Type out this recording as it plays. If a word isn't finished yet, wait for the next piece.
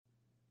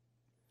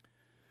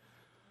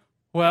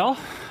Well,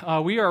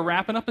 we are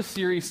wrapping up a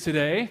series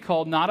today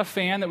called Not a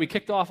Fan that we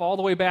kicked off all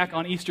the way back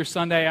on Easter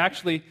Sunday.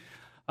 Actually,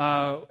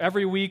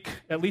 every week,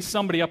 at least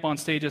somebody up on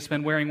stage has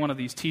been wearing one of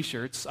these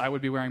t-shirts. I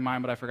would be wearing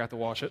mine, but I forgot to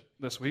wash it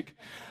this week.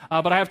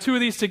 But I have two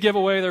of these to give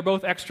away. They're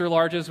both extra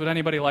larges. Would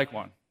anybody like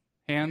one?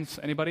 Hands?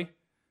 Anybody?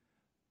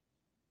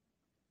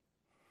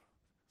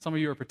 Some of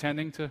you are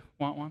pretending to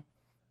want one.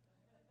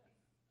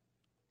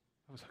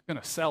 I was going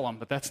to sell them,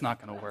 but that's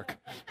not going to work.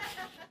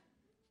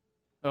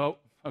 Oh,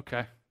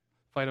 okay.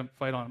 Fight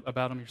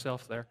about them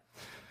yourselves there.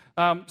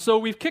 So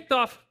we kicked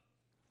off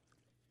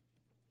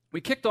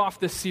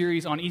this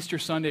series on Easter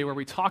Sunday where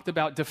we talked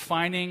about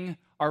defining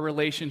our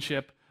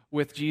relationship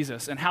with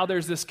Jesus and how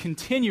there's this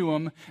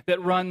continuum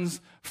that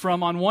runs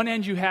from, on one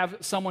end you have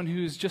someone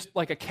who's just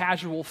like a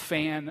casual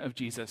fan of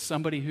Jesus,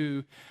 somebody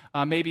who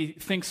maybe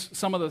thinks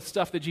some of the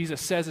stuff that Jesus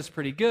says is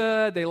pretty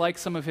good, they like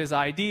some of his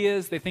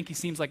ideas, they think he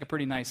seems like a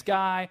pretty nice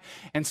guy,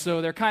 and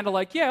so they're kind of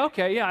like, yeah,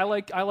 okay, yeah,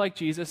 I like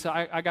Jesus,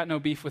 I got no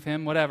beef with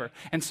him, whatever.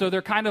 And so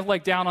they're kind of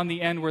like down on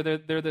the end where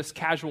they're this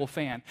casual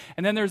fan.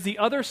 And then there's the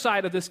other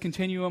side of this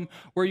continuum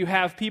where you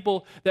have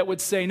people that would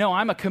say, no,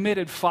 I'm a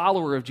committed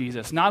follower of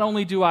Jesus. Not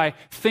only do I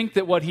think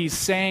that what he's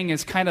saying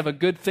is kind of a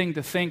good thing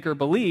to think or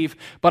believe,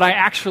 but I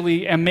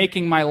actually am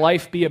making my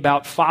life be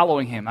about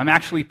following him. I'm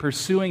actually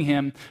pursuing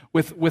him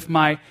with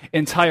my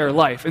entire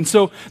life. And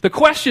so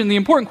the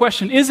important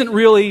question isn't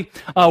really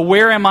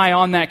where am I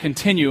on that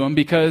continuum,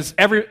 because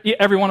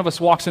every one of us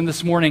walks in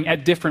this morning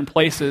at different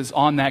places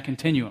on that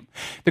continuum.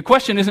 The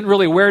question isn't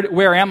really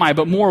where am I,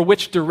 but more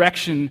which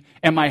direction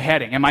am I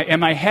heading? Am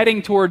I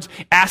heading towards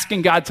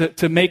asking God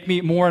to make me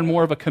more and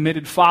more of a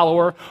committed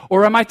follower,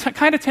 or am I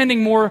kind of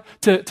tending more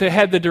to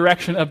head the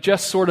direction of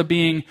just sort of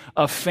being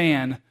a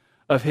fan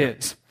of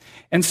his?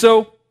 And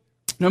so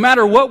no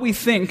matter what we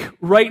think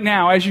right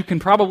now, as you can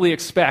probably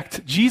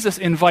expect, Jesus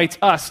invites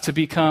us to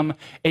become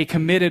a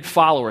committed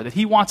follower, that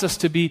he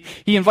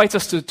invites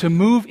us to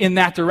move in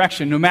that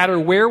direction. No matter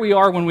where we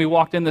are when we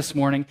walked in this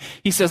morning,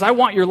 he says, I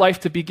want your life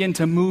to begin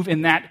to move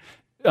in that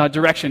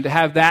direction, to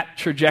have that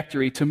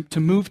trajectory, to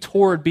move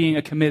toward being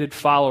a committed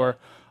follower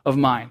of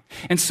mine.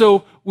 And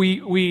so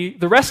the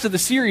rest of the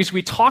series,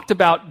 we talked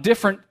about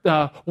different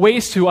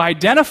ways to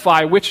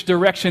identify which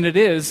direction it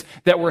is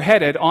that we're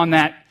headed on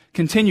that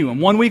continuum.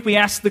 One week we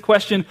asked the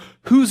question,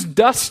 whose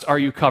dust are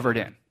you covered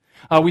in?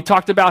 We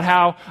talked about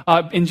how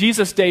in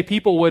Jesus' day,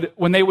 people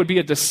when they would be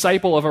a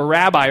disciple of a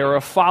rabbi or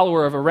a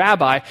follower of a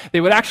rabbi, they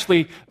would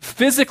actually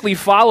physically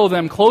follow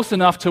them close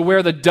enough to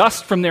where the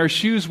dust from their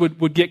shoes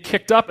would get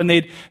kicked up, and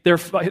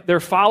their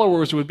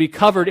followers would be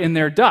covered in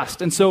their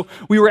dust. And so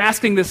we were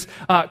asking this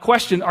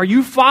question, are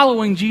you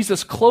following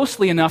Jesus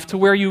closely enough to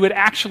where you would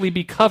actually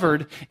be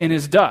covered in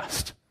his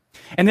dust?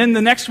 And then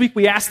the next week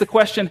we asked the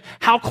question,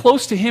 how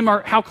close to him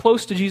or how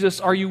close to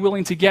Jesus are you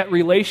willing to get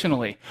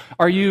relationally?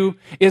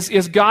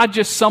 Is God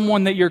just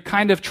someone that you're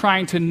kind of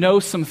trying to know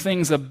some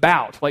things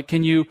about? Like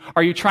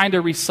are you trying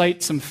to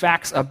recite some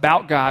facts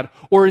about God?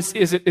 Or is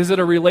it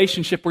a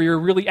relationship where you're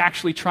really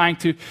actually trying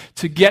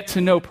to get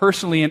to know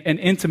personally and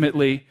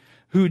intimately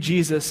who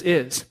Jesus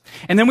is?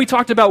 And then we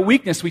talked about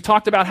weakness. We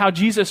talked about how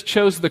Jesus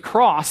chose the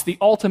cross, the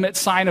ultimate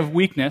sign of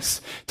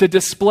weakness, to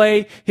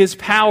display his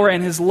power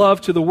and his love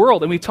to the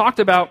world. And we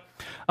talked about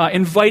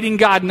inviting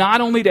God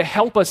not only to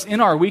help us in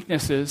our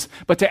weaknesses,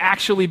 but to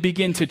actually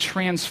begin to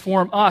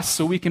transform us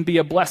so we can be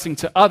a blessing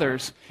to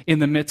others in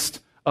the midst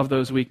of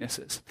those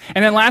weaknesses.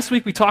 And then last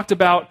week we talked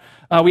about,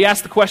 we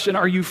asked the question,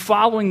 are you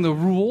following the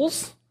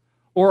rules,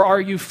 or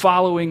are you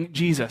following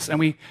Jesus? And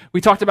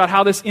we talked about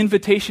how this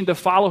invitation to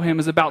follow him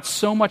is about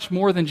so much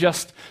more than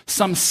just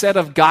some set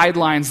of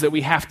guidelines that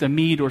we have to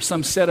meet or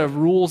some set of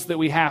rules that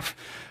we have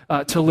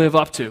to live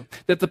up to.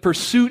 That the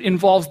pursuit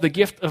involves the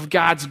gift of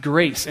God's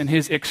grace and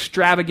his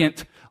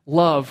extravagant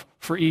love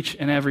for each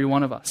and every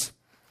one of us.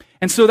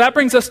 And so that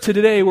brings us to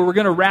today, where we're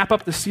going to wrap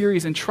up the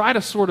series and try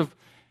to sort of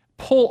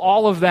pull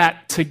all of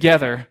that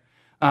together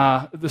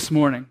this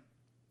morning.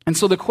 And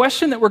so the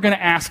question that we're going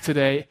to ask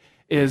today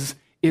is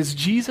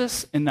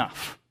Jesus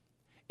enough?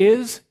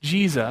 Is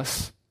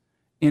Jesus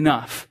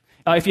enough?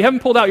 If you haven't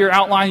pulled out your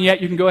outline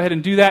yet, you can go ahead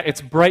and do that. It's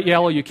bright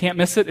yellow. You can't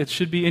miss it. It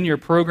should be in your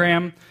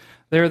program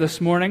there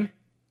this morning.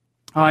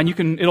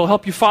 And it'll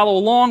help you follow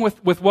along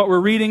with what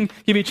we're reading,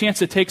 give you a chance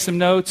to take some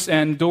notes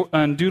and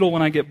doodle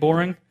when I get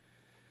boring.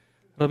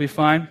 It'll be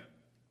fine.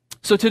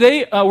 So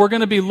today we're going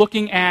to be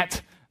looking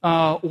at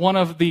one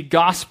of the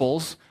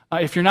Gospels.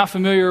 If you're not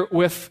familiar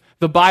with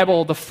the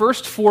Bible, the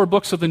first 4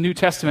 books of the New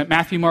Testament,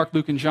 Matthew, Mark,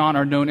 Luke, and John,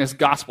 are known as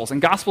Gospels.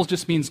 And Gospels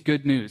just means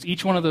good news.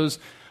 Each one of those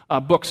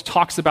books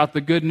talks about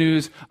the good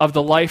news of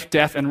the life,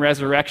 death, and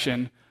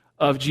resurrection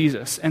of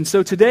Jesus. And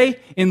so today,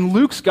 in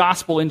Luke's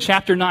Gospel, in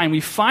chapter 9, we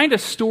find a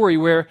story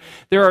where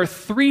there are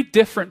 3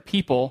 different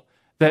people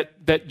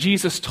that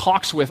Jesus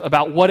talks with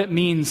about what it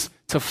means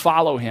to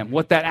follow him,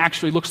 what that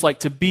actually looks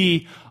like to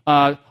be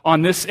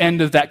on this end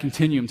of that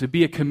continuum, to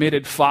be a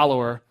committed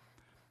follower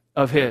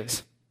of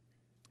his.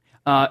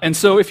 And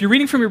so if you're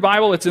reading from your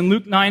Bible, it's in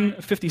Luke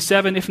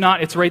 9:57. If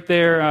not, it's right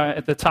there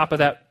at the top of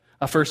that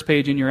first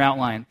page in your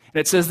outline. And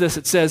it says this,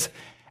 it says,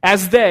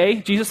 As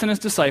they, Jesus and his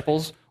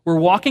disciples, were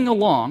walking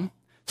along,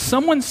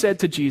 someone said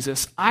to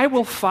Jesus, "I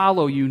will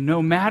follow you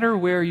no matter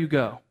where you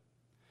go."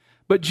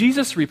 But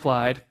Jesus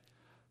replied,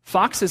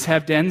 "Foxes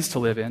have dens to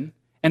live in,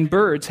 and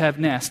birds have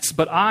nests,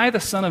 but I, the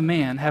Son of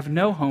Man, have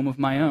no home of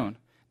my own,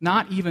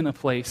 not even a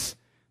place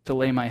to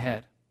lay my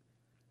head."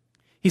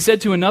 He said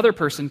to another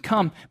person,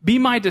 "Come, be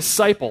my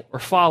disciple or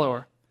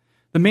follower."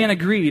 The man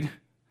agreed,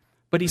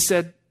 but he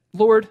said,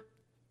 "Lord,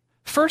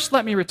 first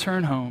let me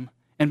return home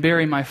and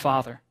bury my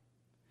father."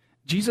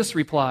 Jesus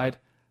replied,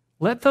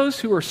 "Let those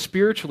who are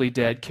spiritually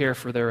dead care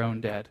for their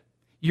own dead.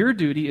 Your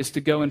duty is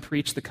to go and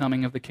preach the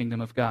coming of the kingdom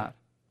of God."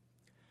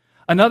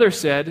 Another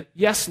said,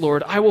 "Yes,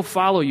 Lord, I will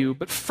follow you,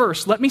 but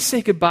first let me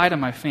say goodbye to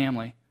my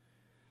family."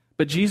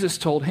 But Jesus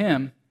told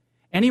him,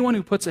 "Anyone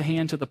who puts a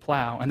hand to the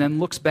plow and then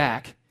looks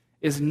back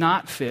is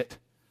not fit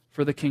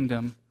for the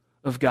kingdom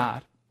of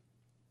God."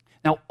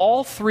 Now,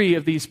 all three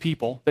of these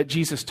people that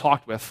Jesus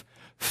talked with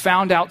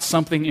found out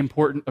something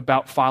important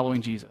about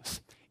following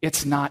Jesus.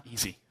 It's not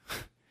easy.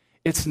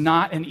 It's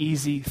not an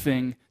easy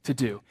thing to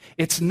do.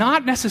 It's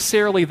not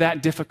necessarily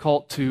that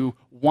difficult to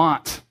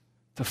want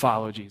to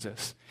follow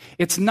Jesus.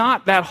 It's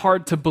not that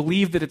hard to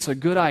believe that it's a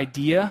good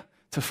idea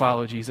to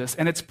follow Jesus.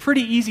 And it's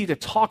pretty easy to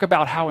talk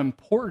about how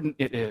important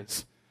it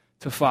is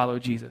to follow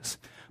Jesus.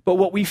 But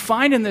what we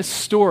find in this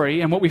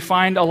story, and what we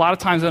find a lot of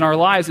times in our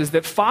lives, is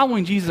that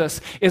following Jesus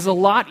is a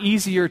lot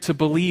easier to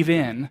believe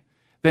in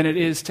than it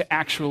is to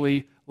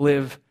actually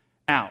live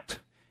out.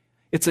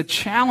 It's a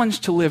challenge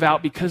to live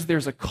out because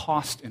there's a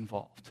cost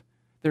involved.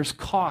 There's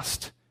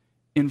cost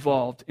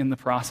involved in the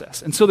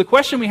process. And so the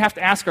question we have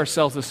to ask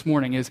ourselves this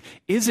morning is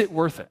it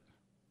worth it?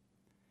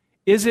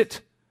 Is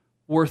it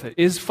worth it?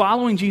 Is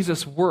following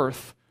Jesus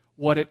worth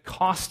what it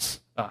costs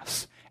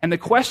us? And the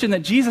question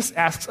that Jesus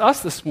asks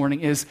us this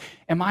morning is,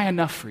 am I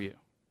enough for you?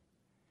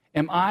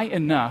 Am I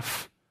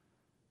enough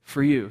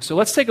for you? So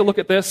let's take a look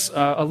at this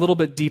a little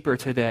bit deeper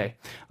today.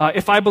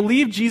 If I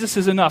believe Jesus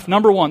is enough,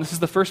 number one, this is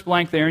the first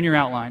blank there in your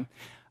outline.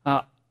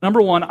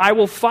 Number one, I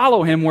will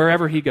follow him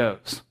wherever he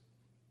goes.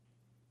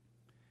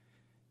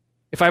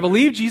 If I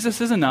believe Jesus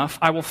is enough,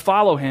 I will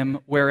follow him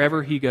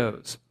wherever he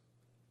goes.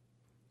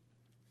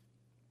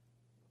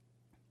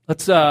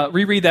 Let's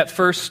reread that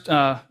first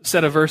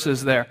set of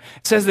verses there.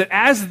 It says that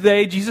as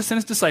they, Jesus and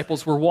his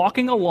disciples, were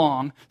walking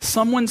along,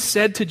 someone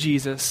said to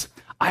Jesus,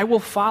 "I will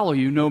follow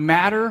you no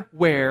matter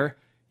where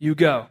you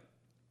go."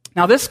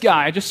 Now this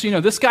guy, just so you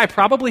know, this guy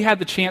probably had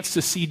the chance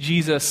to see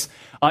Jesus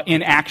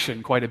in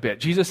action quite a bit.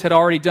 Jesus had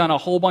already done a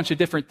whole bunch of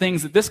different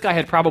things that this guy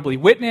had probably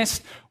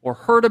witnessed or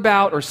heard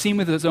about or seen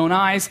with his own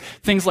eyes.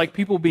 Things like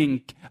people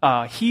being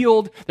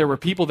healed. There were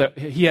people that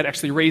he had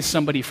actually raised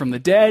somebody from the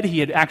dead. He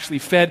had actually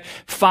fed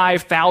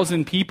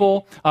 5,000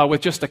 people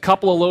with just a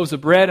couple of loaves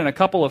of bread and a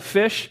couple of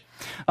fish.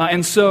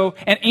 And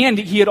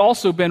he had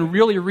also been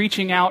really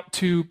reaching out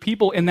to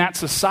people in that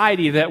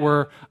society that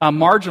were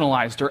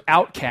marginalized or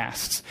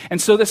outcasts.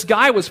 And so this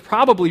guy was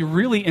probably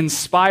really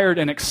inspired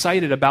and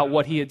excited about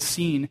what he had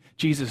seen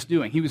Jesus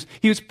doing. He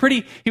was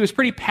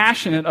pretty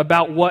passionate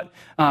about what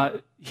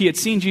he had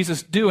seen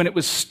Jesus do, and it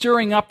was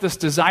stirring up this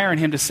desire in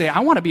him to say, "I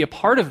want to be a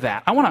part of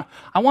that. I want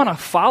to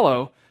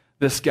follow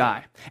this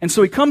guy." And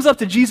so he comes up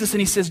to Jesus and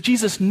he says,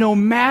 "Jesus, no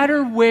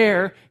matter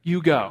where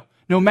you go,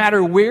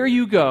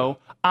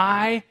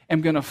 I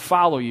am going to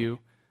follow you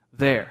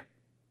there."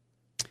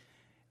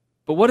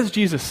 But what does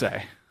Jesus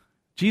say?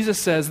 Jesus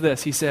says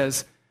this. He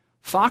says,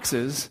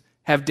 "Foxes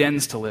have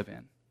dens to live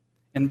in,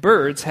 and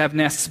birds have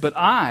nests, but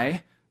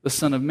I, the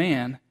Son of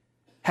Man,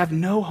 have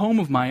no home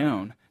of my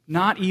own,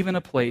 not even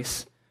a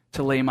place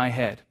to lay my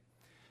head."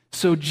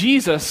 So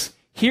Jesus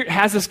here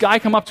has this guy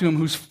come up to him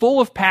who's full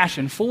of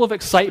passion, full of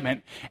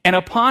excitement, and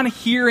upon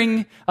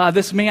hearing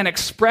this man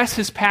express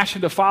his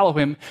passion to follow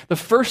him, the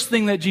first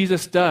thing that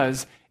Jesus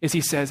does is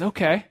he says,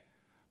 "Okay,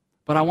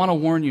 but I want to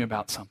warn you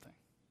about something.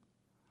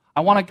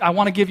 I want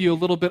to give you a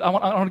little bit, I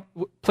want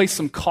to place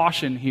some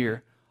caution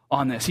here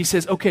on this." He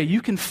says, "Okay,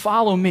 you can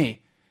follow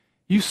me.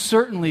 You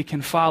certainly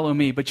can follow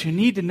me, but you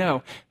need to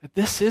know that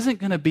this isn't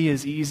going to be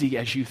as easy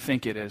as you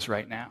think it is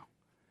right now.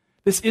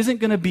 This isn't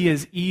going to be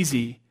as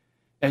easy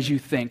as you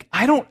think.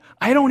 I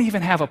don't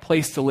even have a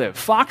place to live.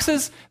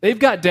 Foxes, they've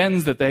got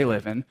dens that they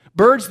live in.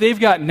 Birds, they've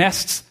got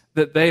nests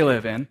that they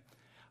live in.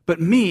 But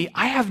me,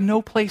 I have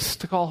no place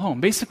to call home."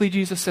 Basically,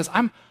 Jesus says,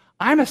 I'm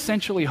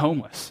essentially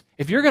homeless.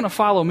 If you're going to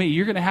follow me,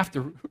 you're going to have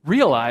to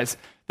realize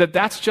that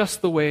that's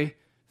just the way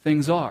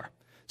things are.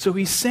 So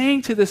he's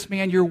saying to this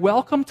man, "You're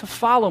welcome to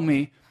follow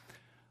me,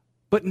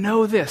 but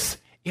know this,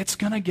 it's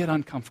going to get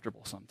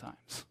uncomfortable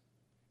sometimes.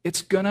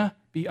 It's going to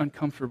be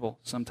uncomfortable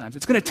sometimes.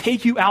 It's going to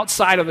take you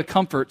outside of the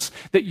comforts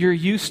that you're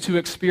used to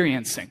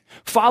experiencing.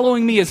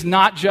 Following me is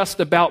not just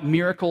about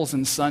miracles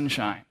and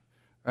sunshine,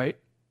 right?"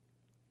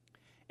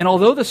 And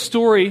although the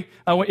story,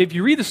 if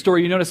you read the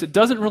story, you notice it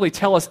doesn't really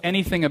tell us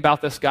anything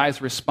about this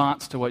guy's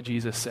response to what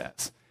Jesus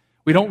says.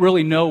 We don't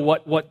really know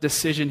what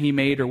decision he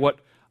made or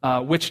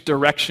which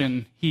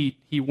direction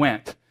he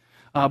went.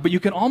 But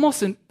you can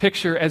almost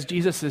picture, as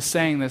Jesus is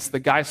saying this, the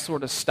guy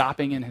sort of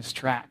stopping in his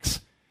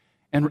tracks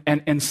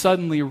and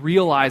suddenly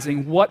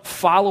realizing what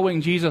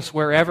following Jesus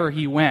wherever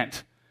he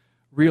went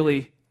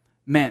really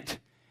meant.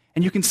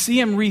 And you can see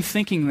him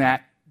rethinking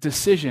that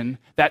decision,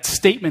 that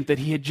statement that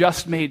he had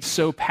just made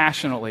so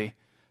passionately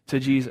to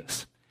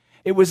Jesus.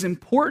 It was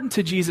important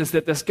to Jesus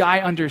that this guy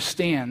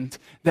understand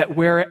that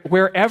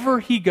wherever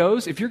he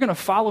goes, if you're going to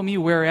follow me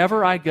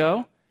wherever I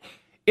go,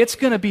 it's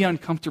going to be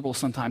uncomfortable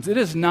sometimes. It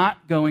is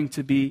not going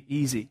to be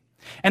easy.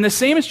 And the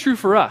same is true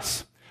for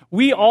us.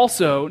 We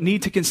also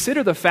need to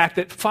consider the fact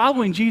that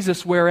following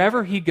Jesus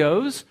wherever he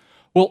goes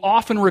will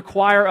often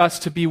require us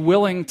to be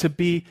willing to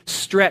be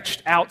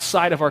stretched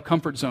outside of our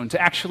comfort zone, to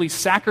actually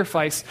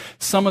sacrifice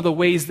some of the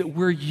ways that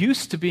we're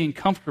used to being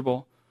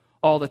comfortable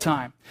all the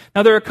time.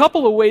 Now, there are a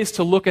couple of ways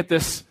to look at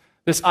this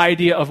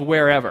idea of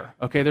wherever.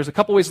 Okay, there's a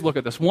couple ways to look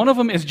at this. One of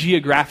them is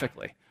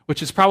geographically,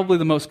 which is probably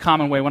the most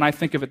common way. When I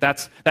think of it,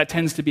 that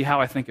tends to be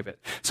how I think of it.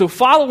 So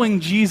following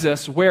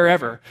Jesus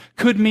wherever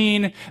could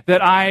mean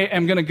that I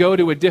am going to go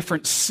to a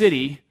different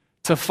city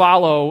to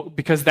follow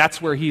because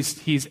that's where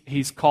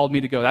he's called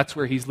me to go. That's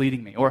where he's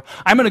leading me. Or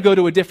I'm going to go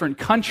to a different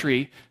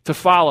country to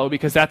follow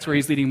because that's where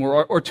he's leading me.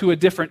 Or to a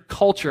different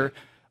culture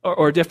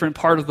or a different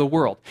part of the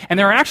world. And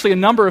there are actually a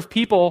number of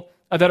people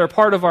that are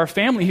part of our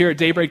family here at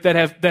Daybreak that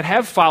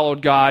have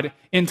followed God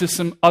into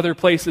some other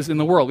places in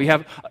the world. We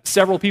have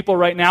several people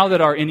right now that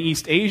are in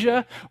East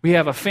Asia. We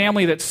have a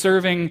family that's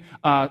serving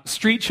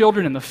street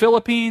children in the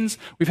Philippines.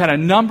 We've had a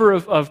number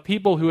of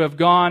people who have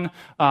gone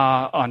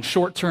on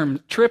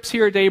short-term trips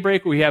here at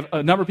Daybreak. We have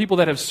a number of people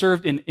that have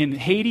served in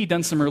Haiti,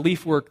 done some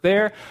relief work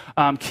there.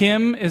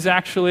 Kim is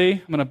actually,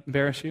 I'm going to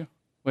embarrass you,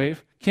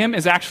 wave. Kim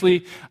is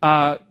actually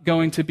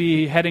going to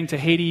be heading to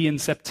Haiti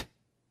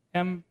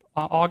in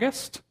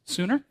August,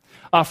 sooner,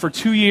 for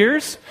 2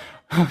 years.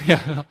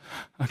 Yeah,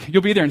 okay.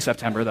 You'll be there in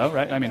September, though,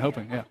 right? I mean,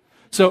 hoping, yeah.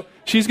 So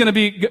she's going to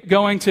be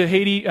going to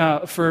Haiti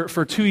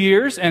for 2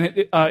 years,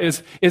 and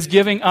is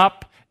giving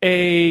up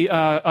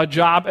a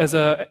job as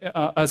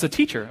a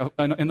teacher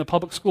in the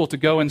public school to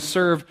go and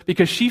serve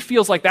because she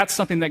feels like that's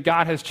something that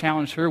God has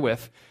challenged her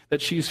with,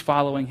 that she's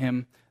following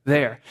him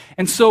there.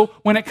 And so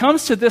when it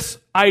comes to this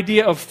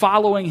idea of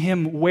following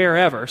him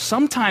wherever,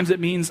 sometimes it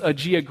means a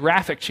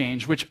geographic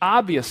change, which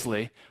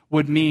obviously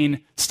would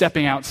mean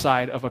stepping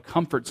outside of a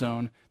comfort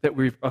zone that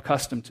we're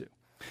accustomed to.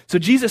 So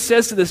Jesus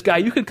says to this guy,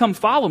 you can come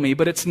follow me,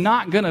 but it's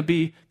not going to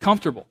be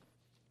comfortable.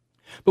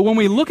 But when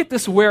we look at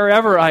this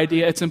wherever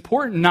idea, it's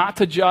important not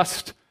to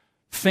just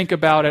think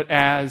about it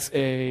as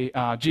a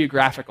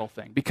geographical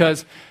thing.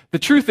 Because the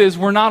truth is,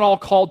 we're not all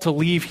called to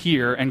leave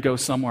here and go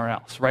somewhere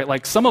else, right?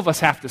 Like some of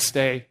us have to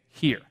stay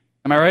here.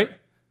 Am I right?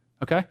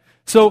 Okay?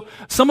 So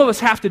some of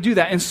us have to do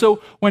that. And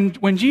so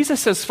when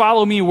Jesus says,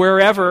 follow me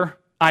wherever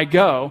I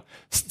go,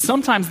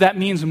 sometimes that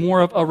means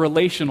more of a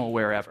relational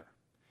wherever.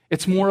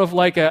 It's more of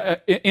like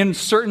in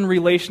certain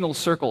relational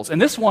circles.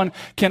 And this one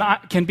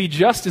can be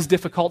just as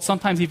difficult,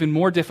 sometimes even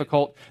more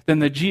difficult than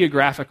the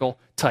geographical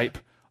type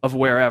of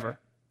wherever.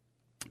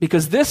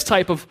 Because this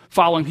type of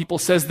following people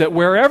says that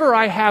wherever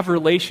I have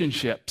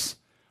relationships,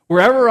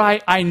 wherever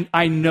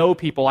I know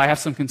people, I have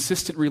some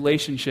consistent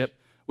relationship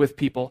with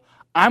people,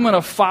 I'm going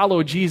to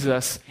follow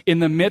Jesus in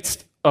the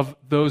midst of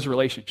those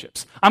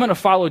relationships. I'm going to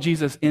follow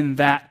Jesus in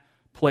that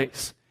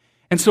place.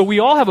 And so we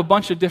all have a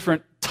bunch of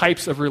different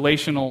types of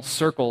relational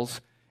circles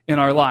in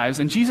our lives.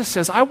 And Jesus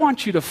says, I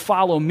want you to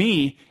follow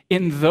me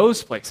in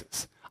those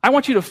places. I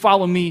want you to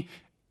follow me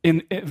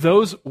in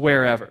those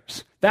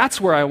wherevers.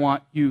 That's where I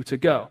want you to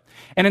go.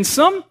 And in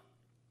some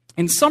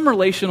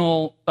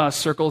relational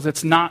circles,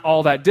 it's not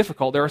all that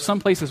difficult. There are some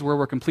places where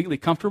we're completely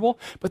comfortable,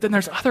 but then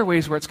there's other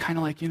ways where it's kind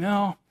of like,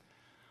 I'd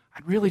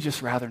really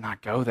just rather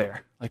not go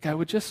there. Like, I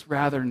would just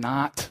rather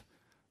not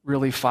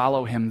really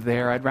follow him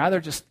there. I'd rather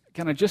just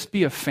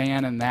be a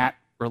fan in that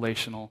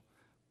relational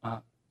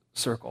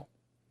circle.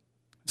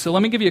 So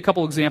let me give you a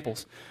couple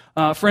examples.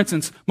 For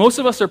instance, most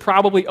of us are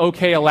probably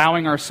okay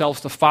allowing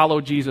ourselves to follow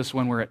Jesus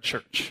when we're at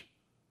church,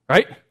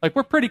 right? Like,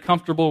 we're pretty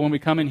comfortable when we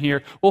come in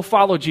here. We'll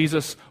follow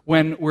Jesus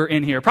when we're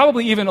in here.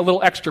 Probably even a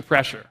little extra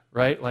pressure,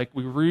 right? Like,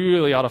 we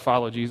really ought to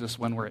follow Jesus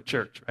when we're at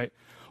church, right?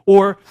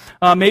 Or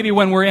maybe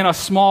when we're in a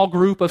small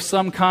group of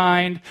some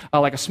kind,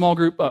 like a small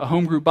group, a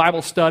home group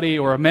Bible study,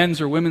 or a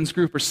men's or women's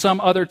group, or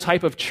some other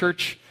type of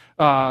church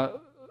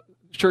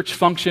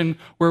function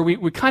where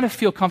we kind of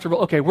feel comfortable.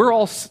 Okay, we're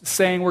all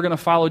saying we're going to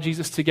follow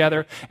Jesus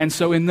together, and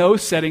so in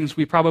those settings,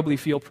 we probably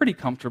feel pretty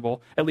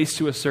comfortable, at least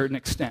to a certain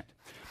extent.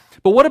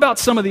 But what about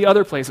some of the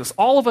other places?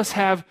 All of us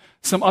have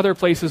some other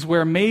places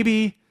where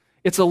maybe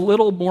it's a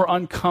little more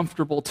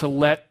uncomfortable to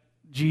let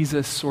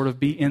Jesus sort of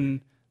be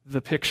in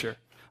the picture.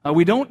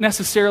 We don't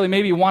necessarily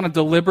maybe want to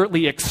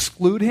deliberately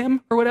exclude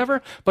him or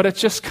whatever, but it's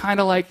just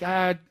kind of like,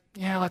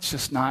 let's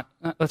just not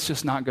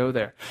go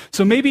there.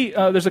 So maybe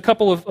there's a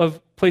couple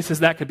of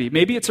places that could be.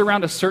 Maybe it's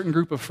around a certain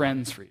group of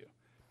friends for you.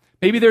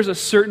 Maybe there's a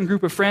certain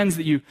group of friends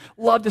that you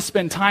love to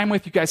spend time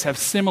with. You guys have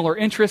similar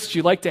interests.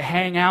 You like to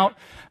hang out,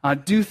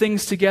 do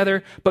things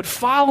together. But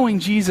following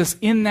Jesus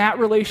in that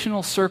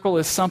relational circle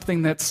is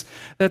something that's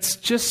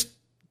just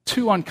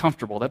too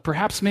uncomfortable, that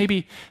perhaps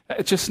maybe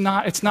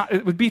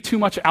it would be too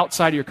much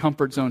outside of your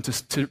comfort zone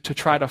to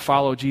try to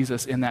follow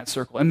Jesus in that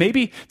circle. And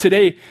maybe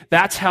today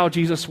that's how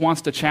Jesus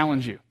wants to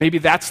challenge you. Maybe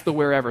that's the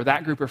wherever.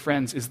 That group of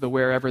friends is the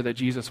wherever that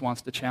Jesus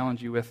wants to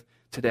challenge you with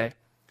today.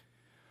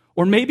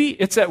 Or maybe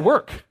it's at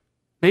work.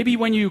 Maybe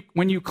when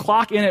you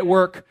clock in at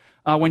work,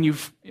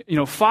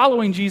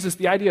 following Jesus,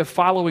 the idea of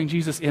following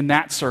Jesus in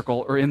that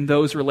circle or in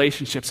those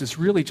relationships is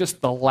really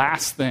just the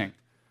last thing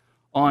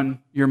on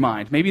your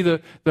mind. Maybe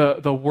the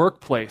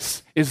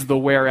workplace is the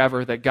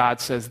wherever that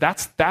God says,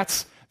 that's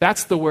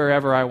the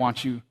wherever I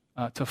want you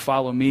to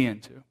follow me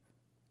into.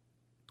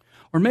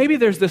 Or maybe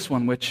there's this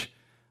one, which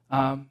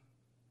quite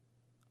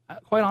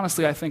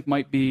honestly I think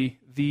might be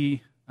the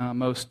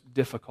most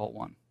difficult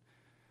one.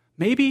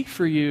 Maybe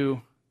for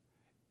you,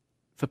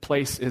 the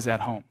place is at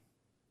home.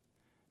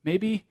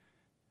 Maybe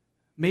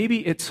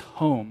it's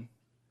home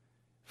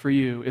for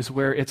you is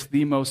where it's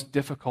the most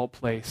difficult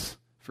place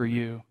for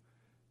you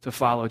to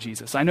follow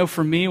Jesus. I know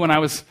for me, when I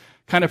was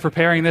kind of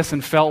preparing this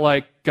and felt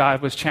like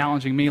God was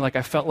challenging me, like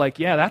I felt like,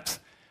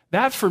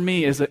 that for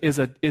me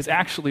is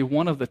actually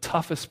one of the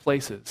toughest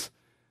places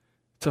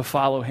to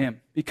follow him.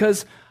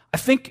 Because I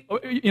think,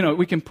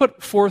 we can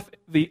put forth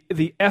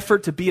the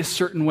effort to be a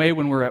certain way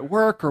when we're at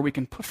work, or we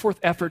can put forth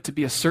effort to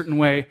be a certain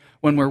way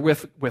when we're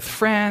with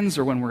friends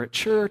or when we're at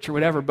church or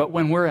whatever. But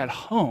when we're at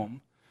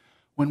home,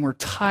 when we're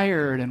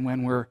tired and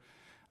when we're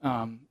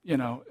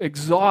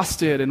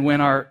exhausted and when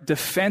our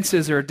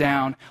defenses are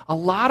down, a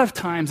lot of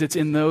times it's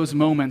in those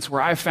moments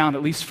where I've found,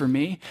 at least for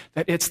me,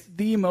 that it's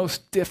the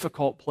most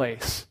difficult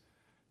place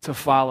to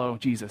follow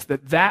Jesus.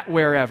 That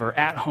wherever,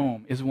 at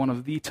home, is one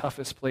of the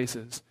toughest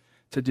places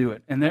to do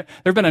it. And there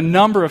have been a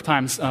number of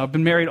times, I've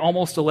been married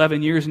almost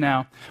 11 years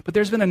now, but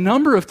there's been a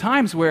number of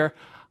times where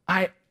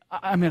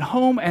I'm at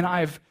home and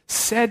I've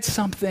said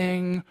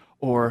something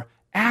or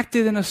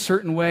acted in a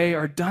certain way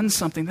or done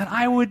something that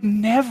I would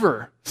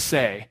never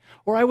say,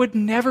 or I would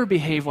never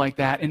behave like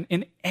that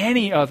in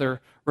any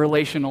other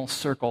relational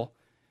circle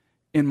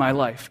in my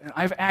life. And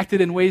I've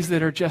acted in ways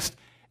that are just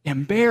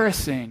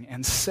embarrassing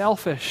and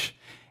selfish,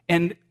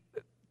 and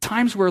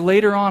times where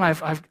later on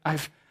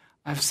I've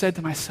said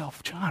to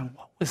myself, John,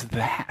 what was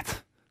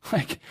that?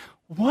 Like,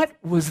 what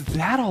was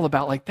that all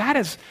about? Like, that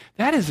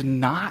is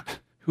not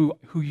who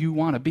you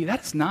want to be.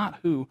 That is not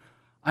who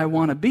I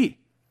want to be.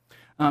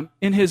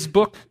 In his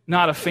book,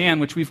 Not a Fan,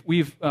 which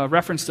we've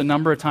referenced a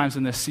number of times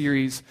in this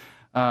series,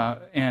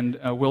 and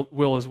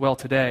will as well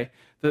today,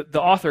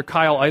 the author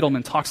Kyle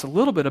Idleman talks a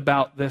little bit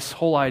about this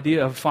whole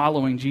idea of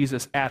following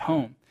Jesus at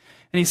home.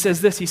 And he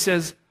says this, he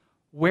says,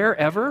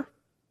 wherever,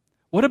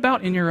 what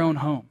about in your own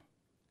home?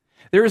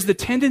 There is the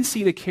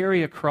tendency to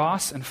carry a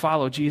cross and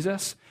follow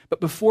Jesus, but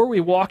before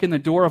we walk in the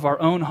door of our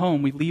own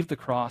home, we leave the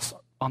cross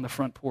on the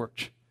front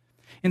porch.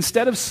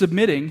 Instead of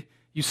submitting,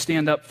 you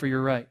stand up for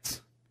your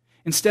rights.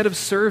 Instead of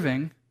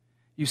serving,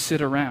 you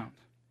sit around.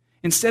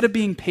 Instead of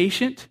being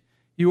patient,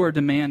 you are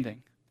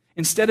demanding.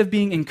 Instead of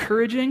being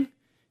encouraging,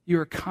 you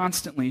are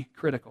constantly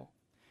critical.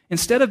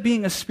 Instead of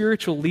being a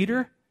spiritual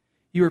leader,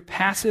 you are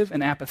passive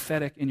and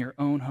apathetic in your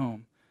own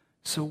home.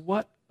 So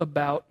what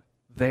about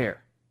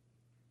there?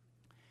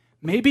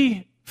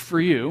 Maybe for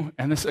you,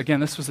 and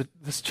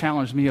this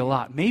challenged me a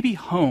lot, maybe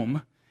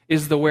home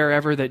is the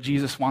wherever that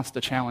Jesus wants to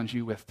challenge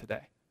you with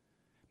today.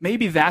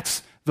 Maybe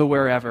that's the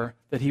wherever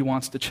that he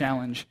wants to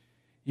challenge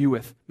you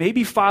with.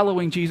 Maybe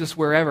following Jesus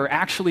wherever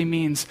actually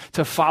means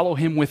to follow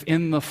him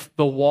within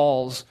the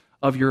walls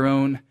of your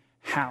own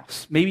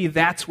house. Maybe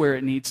that's where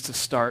it needs to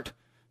start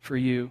for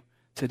you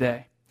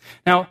today.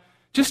 Now,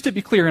 just to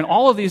be clear, in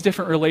all of these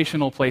different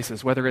relational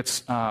places, whether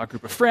it's a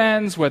group of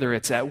friends, whether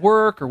it's at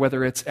work, or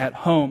whether it's at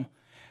home,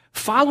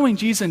 following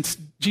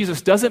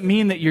Jesus doesn't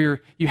mean that you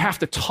have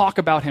to talk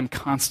about him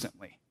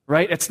constantly,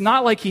 right? It's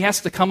not like he has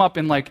to come up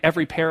in like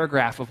every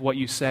paragraph of what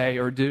you say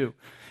or do.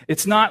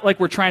 It's not like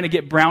we're trying to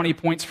get brownie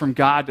points from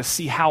God to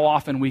see how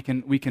often we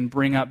can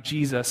bring up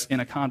Jesus in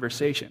a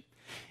conversation.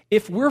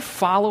 If we're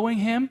following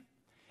him,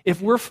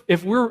 if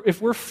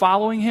we're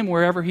following him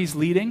wherever he's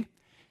leading,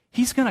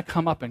 he's going to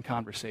come up in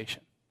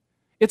conversation.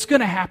 It's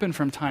going to happen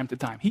from time to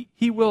time.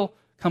 He will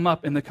come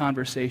up in the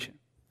conversation.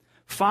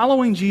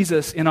 Following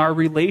Jesus in our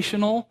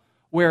relational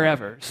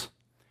wherevers,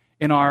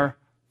 in our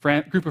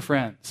group of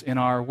friends, in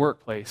our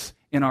workplace,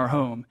 in our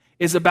home,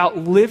 is about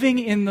living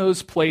in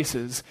those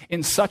places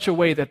in such a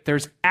way that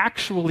there's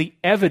actually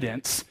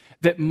evidence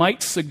that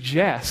might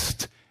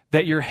suggest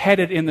that you're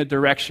headed in the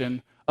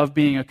direction of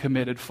being a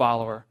committed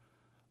follower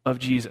of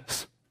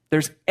Jesus.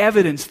 There's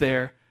evidence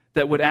there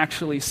that would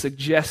actually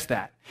suggest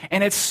that.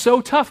 And it's so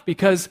tough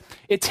because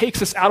it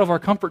takes us out of our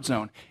comfort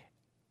zone.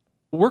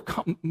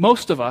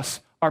 Most of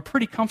us are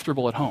pretty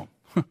comfortable at home,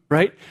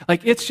 right?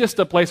 Like, it's just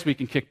a place we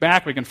can kick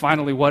back, we can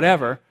finally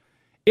whatever.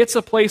 It's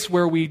a place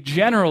where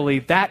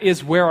that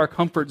is where our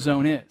comfort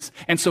zone is.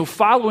 And so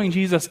following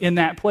Jesus in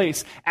that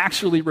place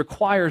actually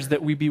requires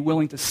that we be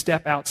willing to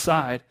step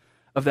outside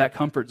of that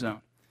comfort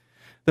zone.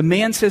 The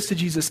man says to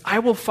Jesus, I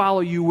will follow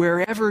you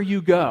wherever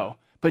you go.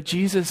 But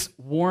Jesus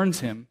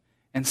warns him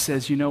and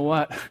says, you know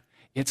what?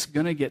 it's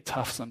going to get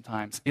tough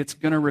sometimes. It's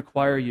going to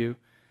require you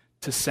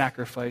to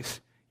sacrifice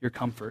your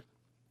comfort.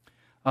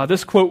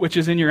 This quote, which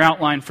is in your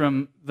outline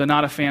from the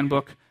Not a Fan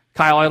book,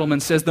 Kyle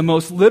Idleman says, "The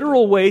most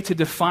literal way to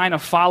define a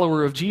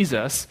follower of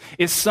Jesus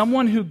is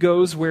someone who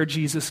goes where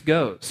Jesus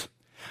goes.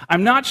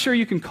 I'm not sure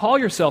you can call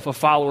yourself a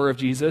follower of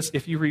Jesus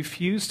if you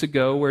refuse to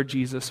go where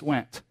Jesus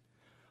went.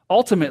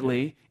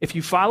 Ultimately, if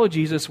you follow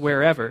Jesus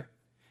wherever,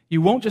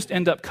 you won't just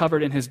end up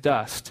covered in his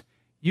dust.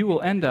 You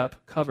will end up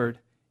covered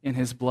in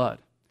his blood."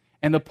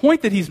 And the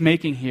point that he's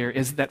making here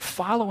is that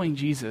following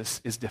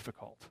Jesus is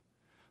difficult.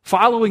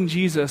 Following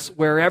Jesus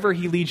wherever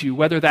he leads you,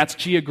 whether that's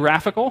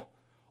geographical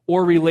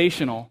or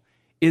relational,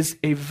 is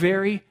a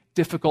very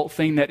difficult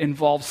thing that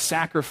involves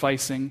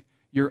sacrificing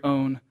your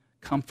own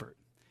comfort.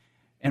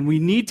 And we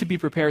need to be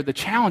prepared. The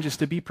challenge is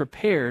to be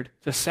prepared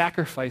to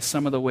sacrifice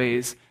some of the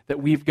ways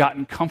that we've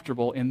gotten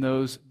comfortable in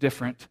those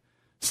different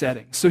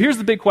settings. So here's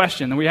the big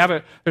question.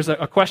 And there's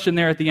a question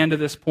there at the end of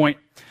this point.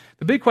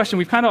 The big question,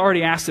 we've kind of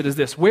already asked it, is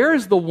this: where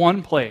is the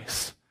one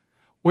place?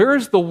 Where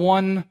is the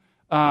one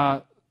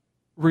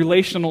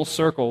relational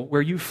circle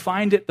where you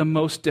find it the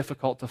most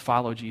difficult to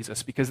follow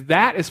Jesus? Because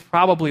that is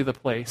probably the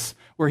place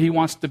where he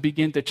wants to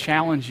begin to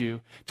challenge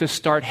you to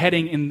start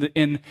heading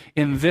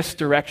in this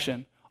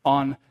direction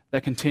on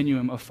the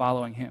continuum of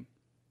following him.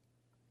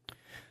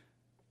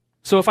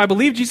 So if I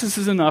believe Jesus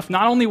is enough,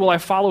 not only will I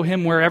follow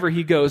him wherever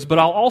he goes, but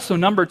I'll also,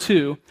 number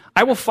two,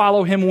 I will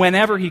follow him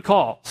whenever he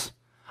calls.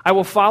 I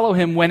will follow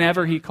him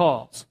whenever he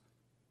calls.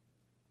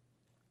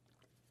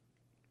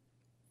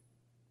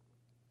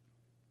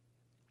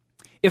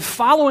 If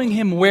following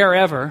him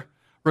wherever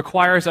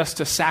requires us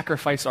to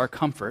sacrifice our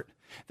comfort,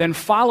 then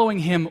following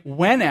him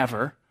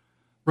whenever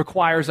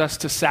requires us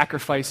to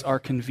sacrifice our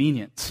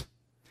convenience.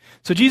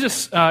 So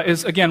Jesus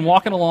is, again,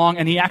 walking along,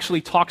 and he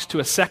actually talks to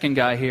a second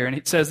guy here, and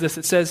it says this.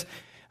 It says,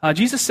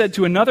 Jesus said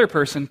to another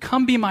person,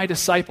 "Come be my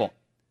disciple."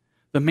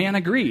 The man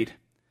agreed,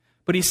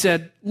 but he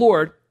said,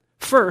 "Lord,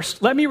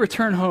 first let me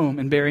return home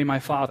and bury my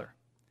father."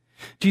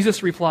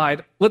 Jesus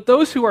replied, "Let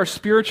those who are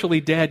spiritually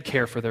dead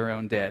care for their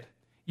own dead.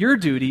 Your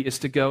duty is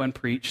to go and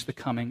preach the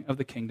coming of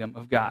the kingdom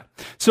of God."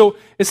 So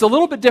it's a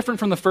little bit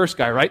different from the first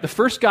guy, right? The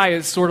first guy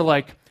is sort of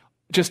like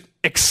just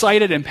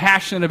excited and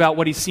passionate about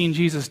what he's seen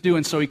Jesus do,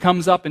 and so he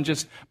comes up and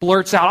just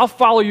blurts out, "I'll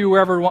follow you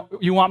wherever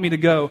you want me to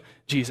go,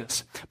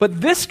 Jesus."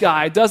 But this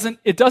guy it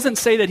doesn't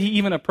say that he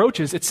even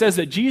approaches. It says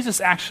that Jesus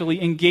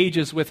actually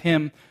engages with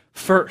him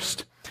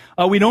first.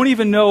 We don't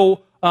even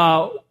know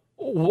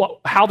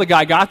how the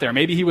guy got there.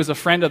 Maybe he was a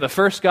friend of the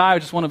first guy, or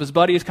just one of his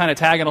buddies kind of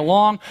tagging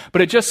along,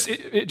 but it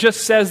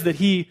just says that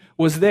he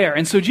was there.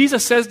 And so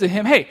Jesus says to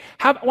him, "Hey,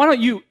 why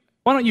don't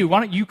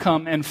you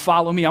come and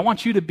follow me? I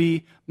want you to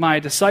be my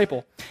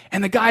disciple."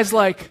 And the guy's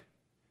like,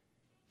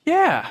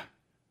 "Yeah,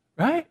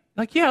 right?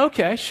 Like, yeah,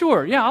 okay,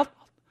 sure. Yeah,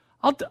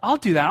 I'll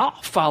do that.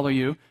 I'll follow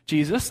you,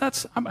 Jesus.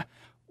 I'm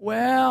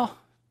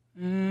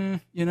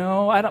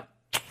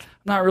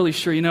not really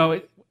sure.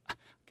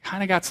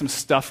 Kind of got some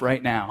stuff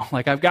right now.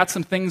 Like, I've got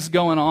some things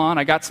going on.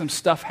 I got some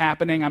stuff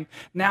happening.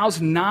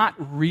 Now's not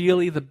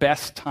really the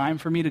best time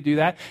for me to do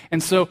that.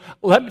 And so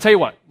let me tell you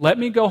what. Let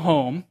me go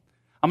home.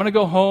 I'm going to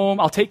go home.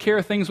 I'll take care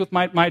of things with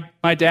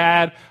my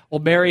dad. We'll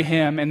bury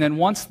him. And then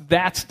once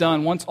that's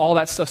done, once all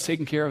that stuff's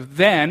taken care of,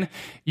 then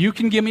you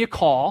can give me a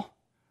call,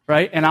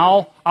 right? And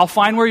I'll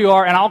find where you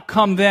are, and I'll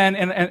come then,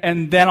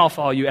 and then I'll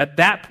follow you. At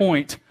that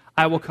point,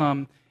 I will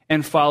come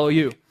and follow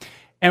you.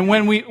 And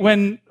when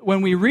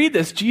we read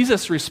this,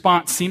 Jesus'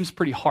 response seems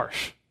pretty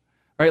harsh,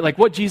 right? Like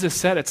what Jesus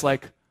said, it's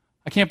like,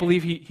 I can't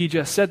believe he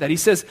just said that. He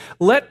says,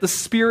 "Let the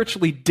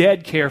spiritually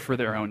dead care for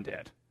their own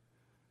dead."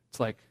 It's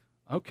like,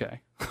 okay,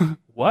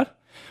 what?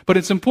 But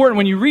it's important,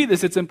 when you read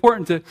this, it's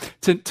important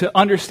to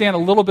understand a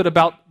little bit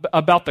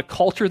about the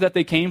culture that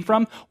they came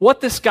from.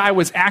 What this guy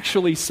was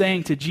actually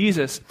saying to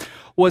Jesus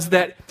was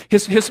that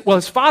his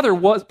father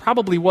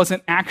probably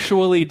wasn't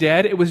actually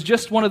dead. It was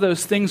just one of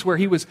those things where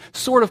he was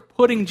sort of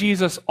putting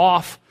Jesus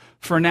off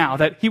for now.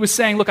 That he was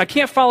saying, "Look, I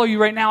can't follow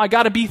you right now. I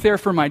got to be there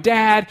for my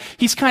dad.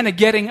 He's kind of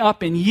getting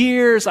up in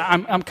years.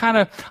 I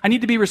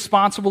need to be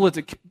responsible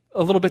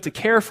a little bit to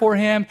care for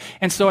him.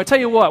 And so I tell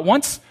you what,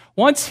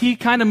 once he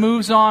kind of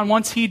moves on,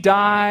 once he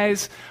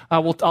dies,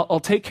 I'll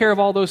take care of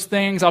all those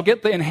things. I'll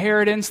get the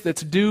inheritance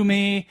that's due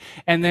me,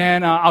 and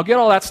then I'll get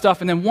all that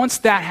stuff. And then once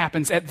that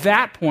happens, at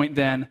that point,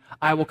 then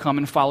I will come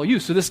and follow you."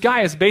 So this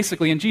guy is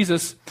basically, and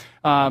Jesus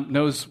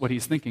knows what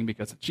he's thinking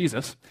because it's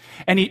Jesus,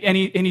 and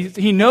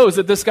he knows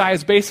that this guy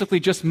is basically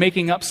just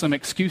making up some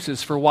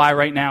excuses for why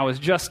right now is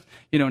just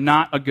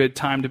not a good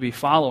time to be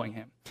following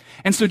him.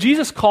 And so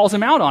Jesus calls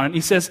him out on it. And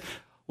he says,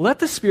 "Let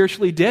the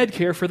spiritually dead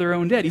care for their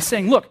own dead." He's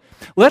saying, look,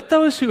 let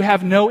those who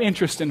have no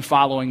interest in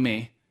following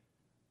me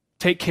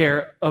take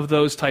care of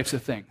those types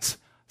of things.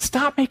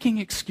 Stop making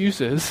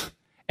excuses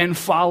and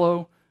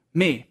follow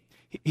me.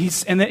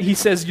 And then he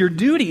says, your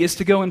duty is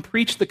to go and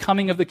preach the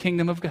coming of the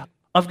kingdom of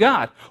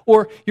God.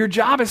 Or your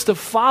job is to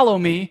follow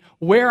me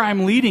where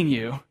I'm leading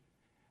you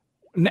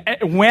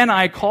when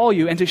I call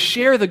you, and to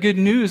share the good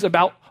news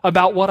about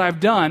what I've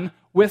done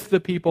with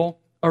the people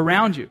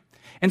around you.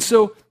 And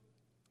so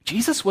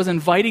Jesus was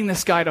inviting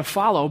this guy to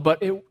follow,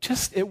 but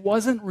it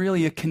wasn't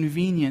really a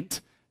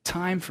convenient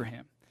time for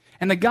him.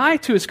 And the guy,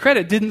 to his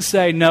credit, didn't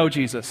say, "No,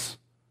 Jesus,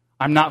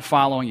 I'm not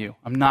following you.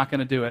 I'm not going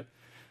to do it."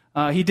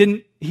 He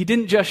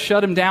didn't just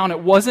shut him down. It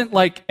wasn't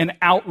like an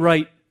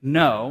outright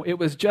no. It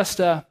was just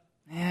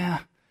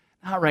not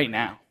right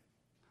now.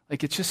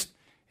 Like it's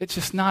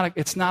just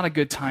not a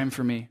good time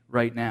for me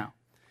right now.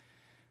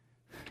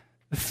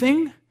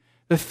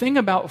 The thing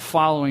about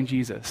following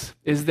Jesus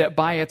is that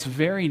by its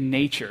very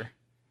nature,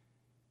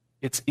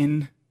 it's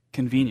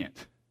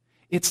inconvenient.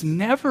 It's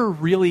never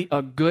really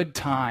a good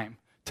time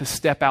to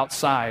step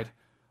outside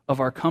of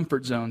our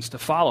comfort zones to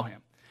follow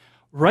him.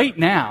 Right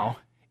now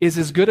is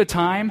as good a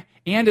time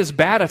and as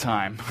bad a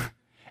time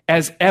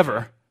as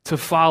ever to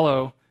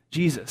follow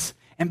Jesus.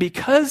 And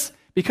because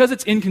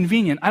it's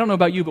inconvenient, I don't know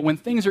about you, but when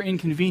things are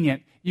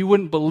inconvenient, you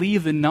wouldn't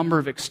believe the number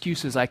of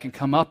excuses I can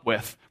come up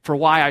with for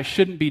why I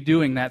shouldn't be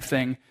doing that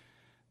thing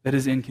that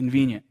is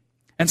inconvenient.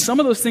 And some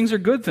of those things are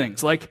good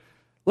things, like,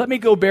 let me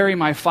go bury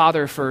my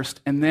father first,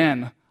 and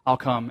then I'll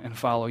come and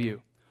follow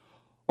you.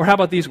 Or how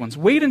about these ones?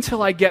 Wait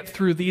until I get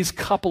through these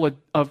couple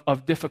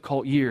of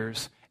difficult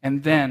years,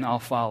 and then I'll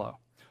follow.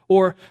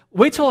 Or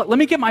let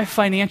me get my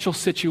financial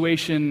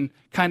situation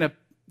kind of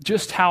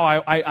just how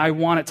I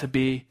want it to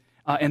be,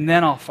 and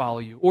then I'll follow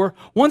you. Or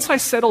once I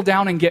settle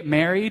down and get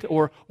married,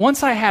 or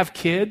once I have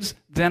kids,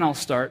 then I'll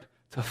start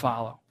to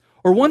follow.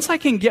 Or once I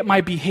can get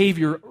my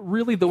behavior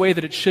really the way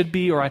that it should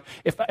be, or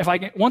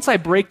once I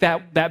break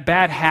that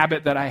bad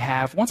habit that I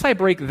have, once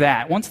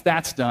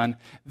that's done,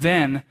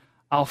 then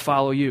I'll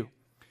follow you.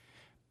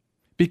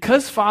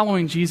 Because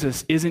following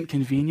Jesus isn't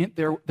convenient,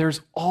 there's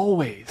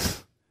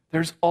always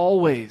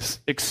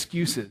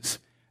excuses,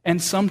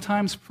 and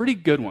sometimes pretty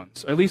good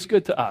ones, or at least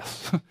good to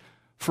us,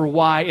 for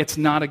why it's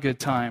not a good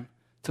time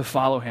to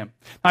follow him.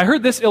 I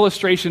heard this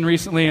illustration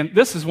recently, and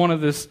this is one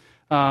of this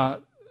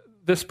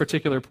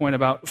particular point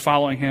about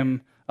following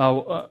him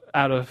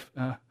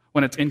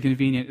when it's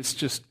inconvenient. It's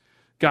just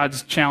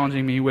God's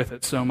challenging me with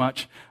it so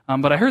much.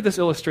 But I heard this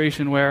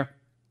illustration where,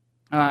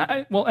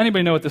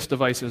 anybody know what this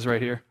device is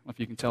right here? I don't know if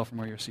you can tell from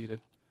where you're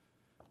seated.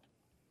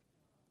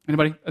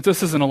 Anybody?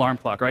 This is an alarm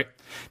clock, right?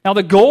 Now,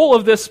 the goal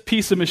of this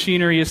piece of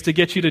machinery is to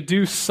get you to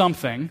do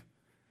something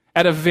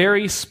at a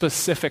very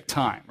specific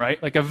time,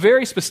 right? Like a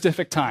very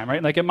specific time,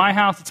 right? Like at my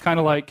house, it's kind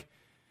of like,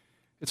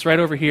 it's right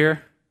over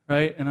here,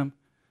 right? And I'm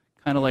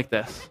kind of like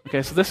this.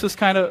 Okay, so this is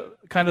kind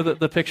of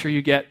the picture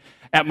you get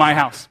at my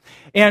house.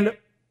 And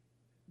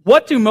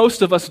what do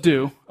most of us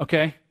do,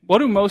 okay? What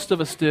do most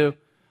of us do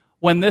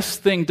when this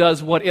thing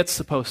does what it's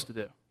supposed to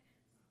do?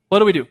 What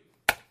do we do?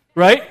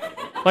 Right?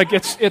 Like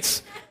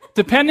it's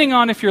depending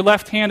on if you're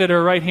left-handed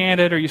or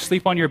right-handed or you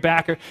sleep on your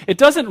back, it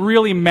doesn't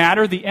really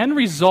matter. The end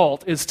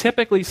result is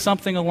typically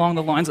something along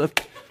the lines of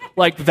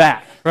like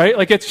that, right?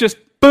 Like it's just,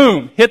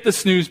 boom, hit the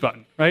snooze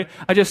button, right?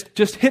 I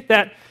just hit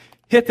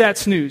that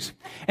snooze.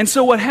 And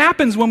so what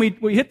happens when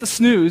we hit the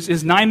snooze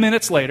is 9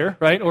 minutes later,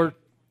 right? Or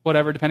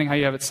whatever, depending how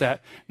you have it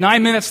set.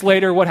 9 minutes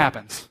later, what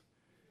happens?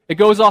 It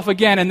goes off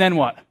again, and then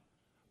what?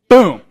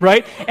 Boom,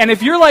 right? And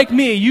if you're like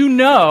me, you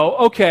know,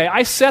 okay,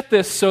 I set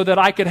this so that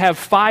I could have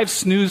 5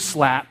 snooze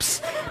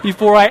slaps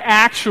before I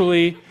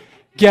actually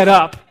get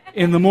up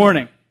in the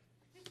morning.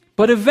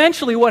 But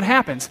eventually what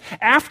happens?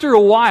 After a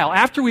while,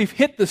 after we've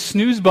hit the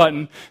snooze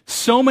button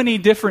so many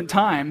different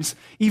times,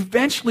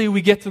 eventually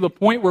we get to the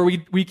point where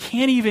we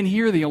can't even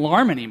hear the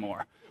alarm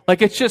anymore.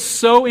 Like it's just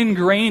so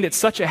ingrained, it's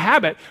such a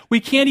habit, we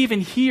can't even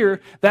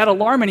hear that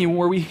alarm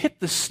anymore. We hit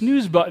the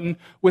snooze button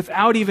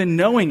without even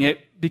knowing it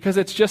because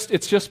it's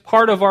just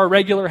part of our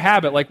regular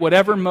habit. Like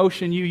whatever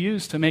motion you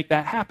use to make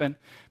that happen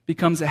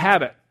becomes a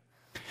habit.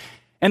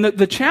 And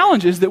the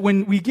challenge is that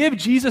when we give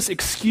Jesus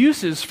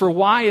excuses for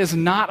why is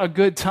not a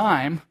good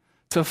time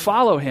to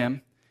follow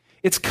him,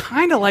 it's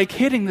kind of like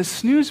hitting the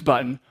snooze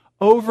button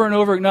over and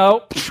over.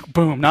 No,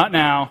 boom, not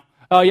now.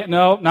 Oh, yeah,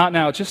 no, not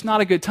now. It's just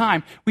not a good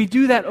time. We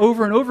do that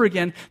over and over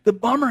again. The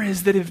bummer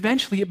is that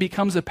eventually it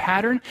becomes a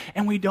pattern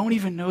and we don't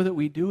even know that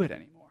we do it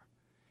anymore.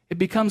 It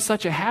becomes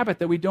such a habit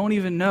that we don't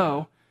even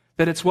know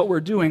that it's what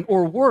we're doing.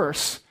 Or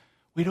worse,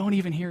 we don't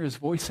even hear his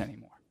voice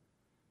anymore.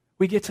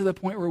 We get to the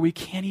point where we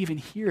can't even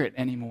hear it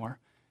anymore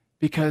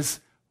because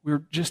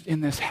we're just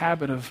in this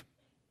habit of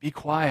be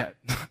quiet,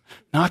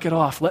 knock it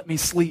off, let me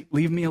sleep,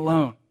 leave me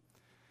alone.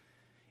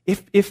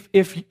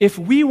 If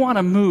we want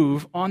to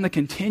move on the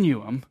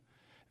continuum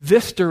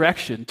this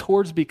direction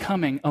towards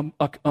becoming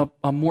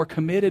a more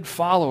committed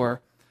follower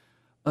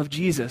of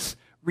Jesus,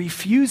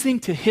 refusing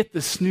to hit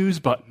the snooze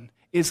button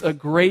is a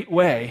great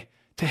way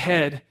to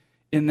head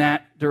in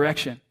that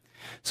direction.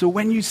 So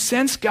when you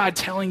sense God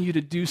telling you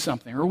to do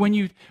something, or when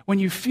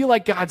you feel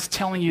like God's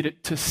telling you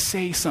to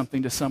say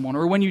something to someone,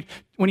 or when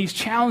he's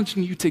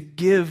challenging you to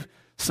give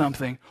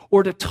something,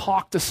 or to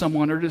talk to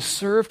someone, or to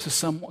serve to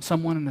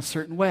someone in a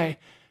certain way,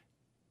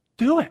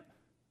 do it.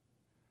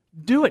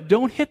 Do it.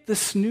 Don't hit the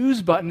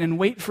snooze button and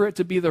wait for it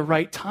to be the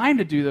right time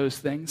to do those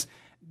things.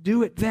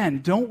 Do it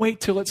then. Don't wait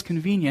till it's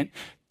convenient.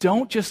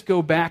 Don't just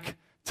go back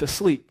to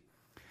sleep.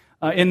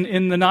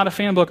 In the Not a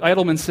Fan book,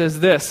 Eidelman says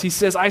this. He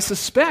says, I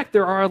suspect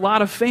there are a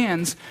lot of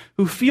fans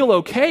who feel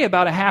okay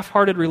about a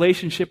half-hearted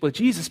relationship with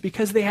Jesus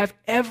because they have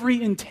every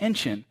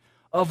intention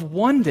of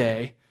one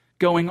day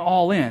going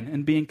all in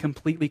and being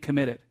completely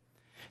committed.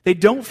 They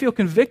don't feel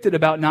convicted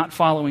about not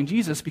following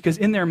Jesus because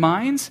in their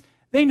minds,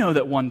 they know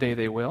that one day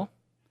they will.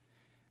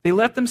 They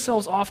let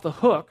themselves off the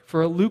hook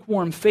for a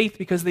lukewarm faith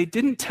because they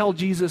didn't tell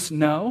Jesus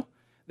no.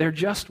 They're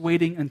just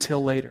waiting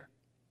until later.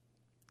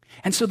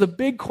 And so the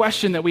big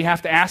question that we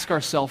have to ask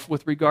ourselves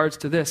with regards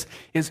to this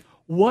is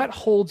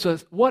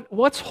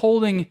what's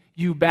holding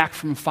you back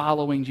from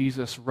following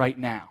Jesus right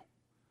now?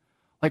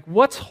 Like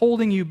what's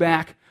holding you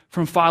back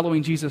from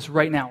following Jesus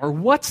right now? Or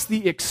what's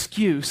the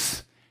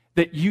excuse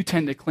that you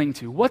tend to cling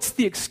to? What's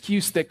the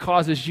excuse that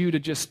causes you to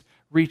just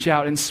reach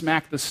out and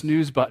smack the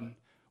snooze button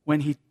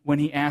when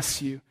he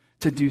asks you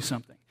to do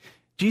something?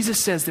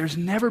 Jesus says there's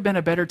never been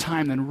a better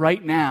time than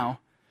right now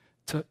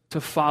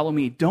to follow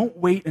me. Don't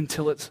wait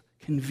until it's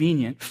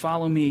convenient.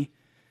 Follow me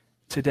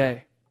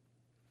today.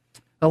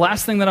 The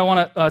last thing that I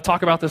want to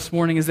talk about this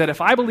morning is that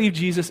if I believe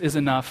Jesus is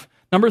enough,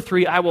 number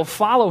 3, I will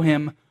follow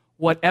him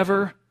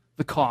whatever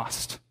the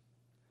cost.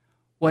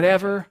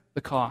 Whatever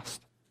the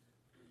cost.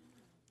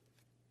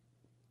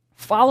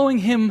 Following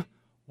him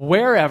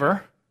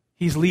wherever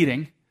he's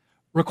leading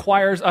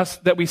requires us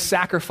that we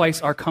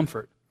sacrifice our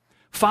comfort.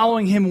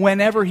 Following him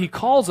whenever he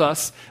calls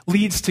us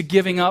leads to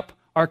giving up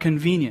our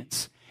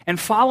convenience. And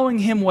following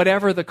him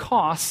whatever the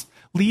cost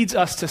leads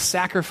us to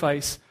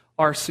sacrifice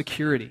our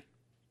security.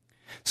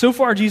 So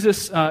far,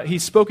 Jesus,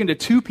 he's spoken to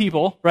 2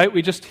 people, right?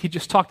 He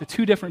just talked to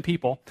 2 different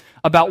people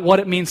about what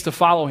it means to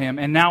follow him,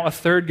 and now a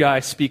third guy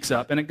speaks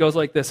up, and it goes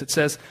like this. It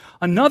says,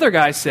 another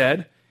guy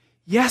said,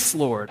 yes,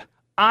 Lord,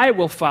 I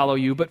will follow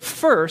you, but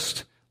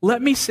first,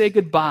 let me say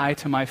goodbye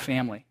to my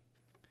family.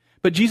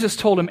 But Jesus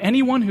told him,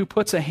 anyone who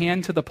puts a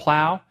hand to the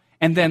plow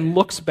and then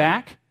looks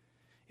back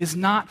is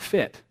not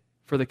fit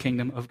for the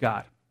kingdom of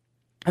God.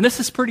 And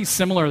this is pretty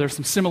similar. There's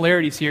some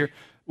similarities here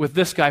with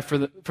this guy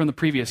from the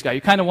previous guy.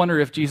 You kind of wonder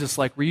if Jesus,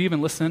 were you even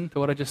listening to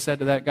what I just said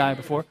to that guy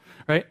before,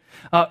 right?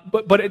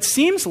 But it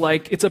seems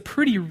like it's a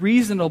pretty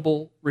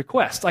reasonable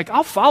request.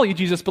 I'll follow you,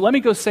 Jesus, but let me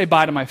go say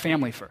bye to my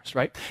family first,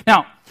 right?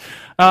 Now,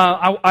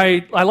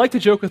 I like to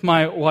joke with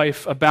my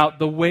wife about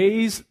the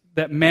ways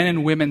that men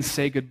and women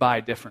say goodbye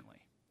differently.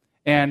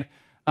 And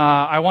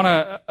I want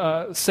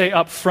to say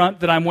up front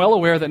that I'm well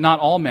aware that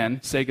not all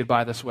men say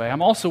goodbye this way.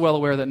 I'm also well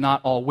aware that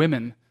not all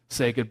women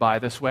say goodbye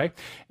this way.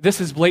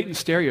 This is blatant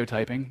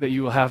stereotyping that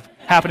you will have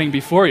happening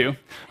before you.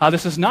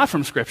 This is not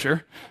from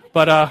Scripture,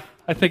 but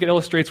I think it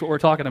illustrates what we're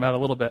talking about a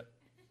little bit.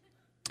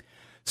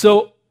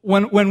 So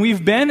when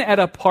we've been at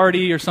a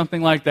party or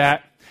something like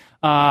that,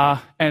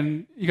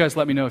 and you guys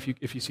let me know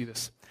if you see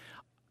this.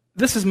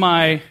 This is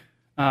my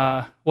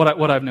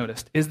what I've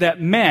noticed is that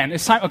men,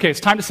 it's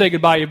time to say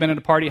goodbye. You've been at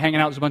a party,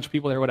 hanging out, there's a bunch of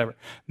people there, whatever.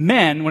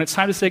 Men, when it's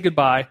time to say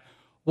goodbye,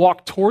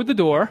 walk toward the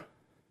door.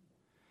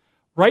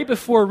 Right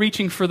before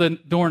reaching for the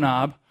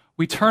doorknob,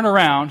 we turn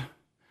around,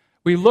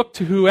 we look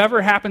to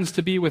whoever happens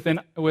to be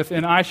within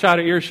eyeshot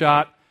or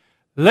earshot,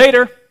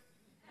 later,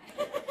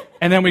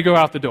 and then we go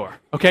out the door.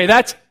 Okay,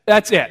 that's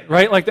it,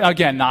 right?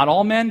 Again, not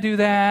all men do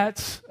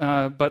that,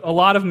 but a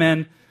lot of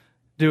men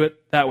do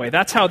it that way.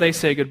 That's how they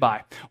say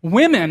goodbye.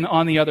 Women,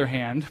 on the other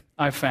hand,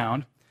 I've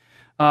found,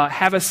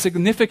 have a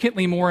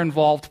significantly more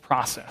involved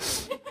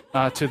process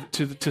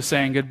to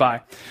saying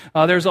goodbye.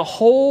 There's a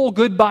whole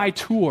goodbye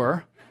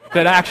tour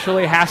that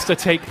actually has to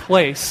take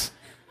place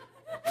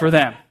for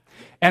them.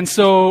 And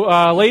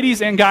so,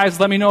 ladies and guys,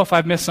 let me know if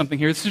I've missed something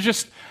here. This is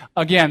just,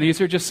 again, these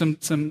are just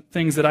some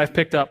things that I've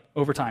picked up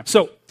over time.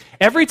 So,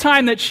 every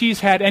time that she's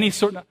had any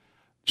sort of,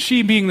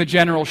 she being the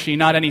general she,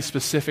 not any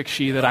specific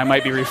she that I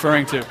might be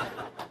referring to.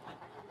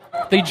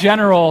 The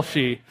general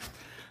she.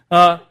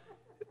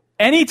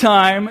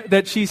 Anytime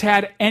that she's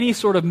had any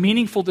sort of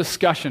meaningful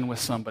discussion with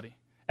somebody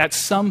at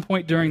some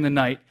point during the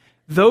night,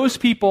 those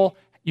people,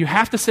 you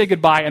have to say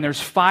goodbye, and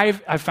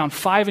I've found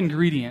 5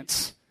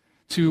 ingredients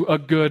to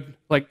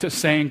to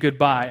saying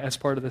goodbye as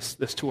part of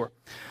this tour.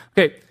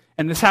 Okay,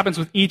 and this happens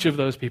with each of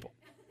those people.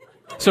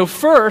 So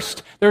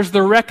first, there's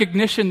the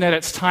recognition that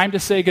it's time to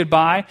say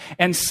goodbye,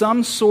 and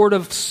some sort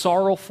of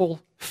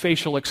sorrowful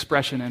facial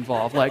expression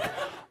involved, like,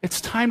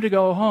 it's time to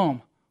go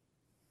home.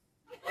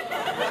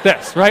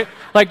 This, right?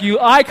 You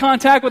eye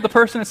contact with the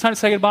person, it's time to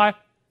say goodbye,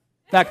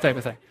 that type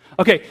of thing.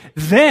 Okay,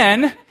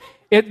 then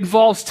it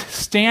involves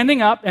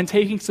standing up and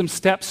taking some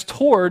steps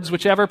towards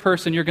whichever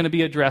person you're going to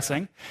be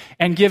addressing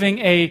and giving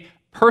a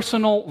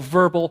personal,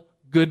 verbal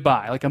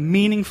goodbye, like a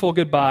meaningful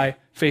goodbye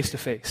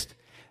face-to-face.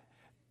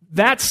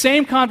 That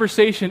same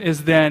conversation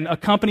is then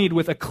accompanied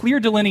with a clear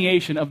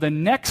delineation of the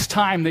next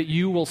time that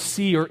you will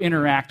see or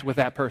interact with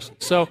that person.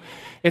 So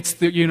it's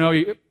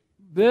you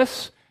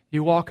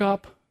walk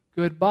up,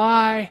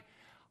 goodbye,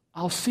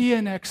 I'll see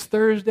you next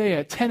Thursday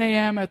at 10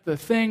 a.m. at the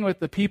thing with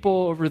the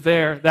people over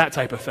there, that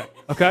type of thing,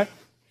 okay?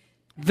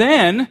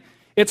 Then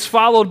it's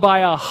followed by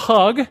a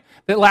hug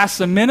that lasts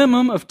a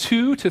minimum of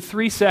 2 to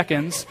 3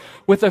 seconds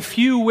with a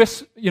few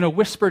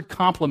whispered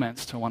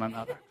compliments to one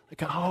another.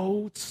 Like,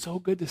 oh, it's so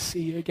good to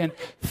see you again.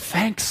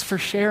 Thanks for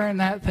sharing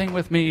that thing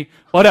with me.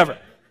 Whatever.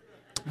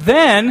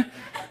 Then,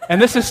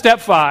 and this is step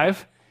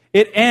 5,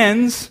 it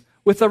ends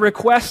with a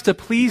request to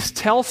please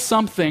tell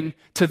something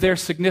to their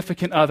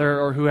significant other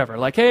or whoever.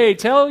 Like, hey,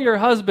 tell your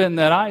husband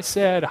that I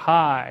said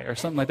hi, or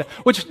something like that.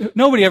 Which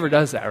nobody ever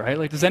does that, right?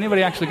 Like, does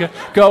anybody actually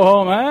go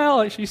home,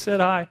 well, she said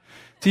hi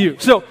to you.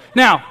 So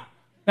now,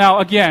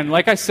 again,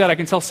 like I said, I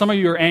can tell some of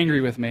you are angry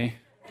with me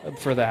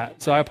for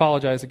that. So I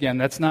apologize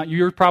again.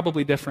 You're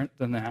probably different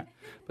than that.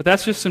 But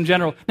that's just some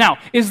general. Now,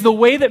 is the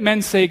way that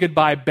men say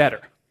goodbye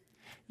better?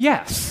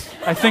 Yes.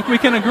 I think we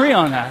can agree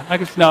on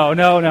that. No.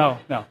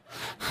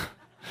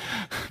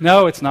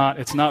 No, it's not.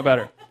 It's not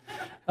better.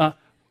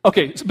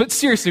 Okay, but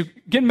seriously,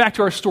 getting back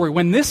to our story,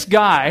 when this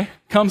guy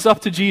comes up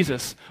to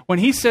Jesus, when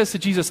he says to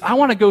Jesus, I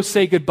want to go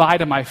say goodbye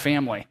to my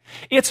family,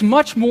 it's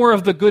much more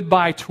of the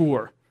goodbye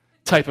tour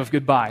type of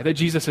goodbye that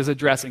Jesus is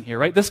addressing here,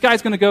 right? This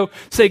guy's going to go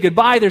say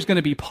goodbye. There's going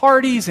to be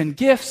parties and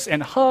gifts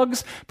and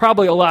hugs.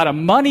 Probably a lot of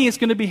money is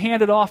going to be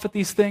handed off at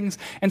these things.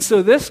 And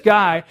so this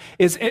guy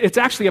it's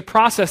actually a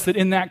process that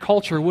in that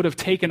culture would have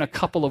taken a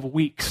couple of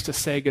weeks to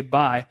say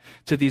goodbye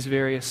to these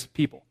various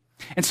people.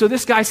 And so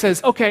this guy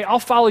says, okay, I'll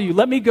follow you.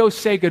 Let me go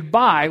say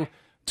goodbye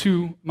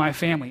to my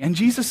family. And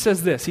Jesus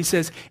says this. He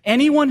says,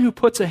 anyone who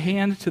puts a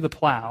hand to the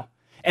plow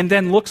and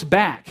then looks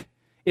back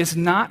is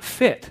not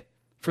fit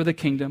for the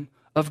kingdom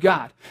of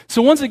God.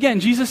 So once again,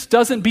 Jesus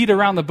doesn't beat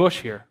around the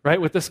bush here,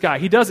 right, with this guy.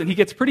 He doesn't. He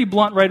gets pretty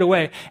blunt right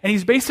away. And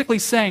he's basically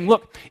saying,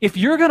 look, if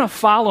you're going to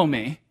follow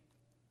me,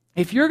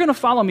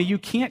 you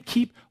can't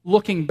keep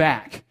looking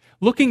back.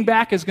 Looking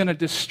back is going to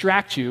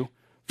distract you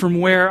from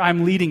where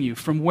I'm leading you,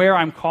 from where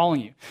I'm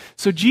calling you.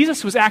 So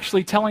Jesus was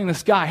actually telling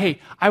this guy, hey,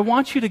 I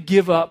want you to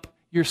give up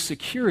your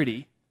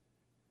security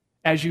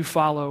as you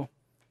follow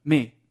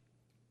me.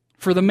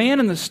 For the man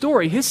in the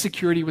story, his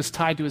security was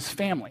tied to his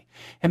family.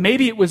 And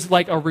maybe it was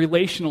like a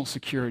relational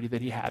security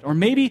that he had. Or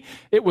maybe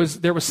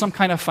there was some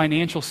kind of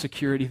financial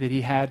security that he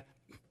had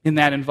in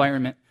that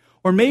environment.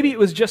 Or maybe it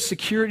was just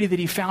security that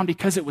he found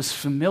because it was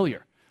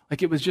familiar.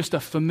 Like it was just a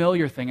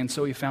familiar thing, and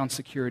so he found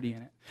security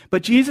in it.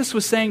 But Jesus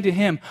was saying to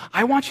him,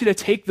 I want you to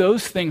take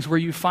those things where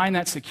you find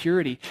that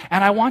security,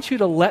 and I want you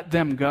to let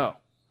them go.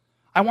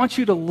 I want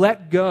you to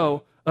let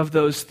go of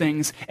those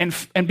things and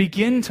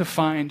begin to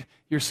find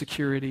your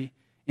security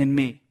in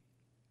me.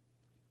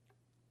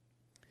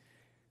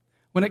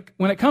 When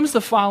it comes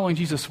to following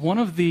Jesus, one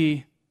of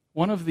the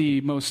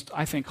most,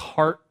 I think,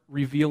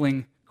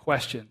 heart-revealing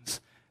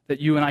questions that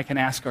you and I can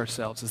ask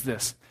ourselves is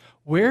this: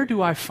 where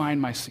do I find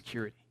my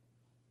security?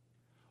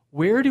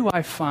 Where do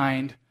I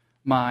find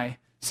my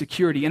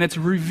security? And it's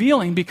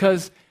revealing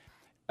because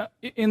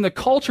in the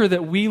culture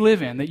that we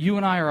live in, that you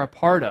and I are a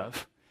part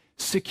of,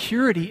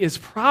 security is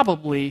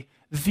probably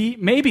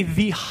maybe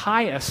the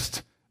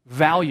highest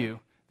value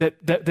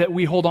that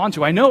we hold on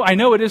to. I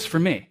know it is for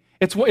me.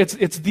 It's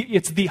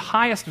the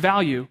highest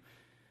value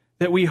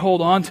that we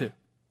hold on to.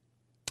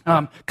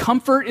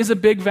 Comfort is a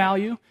big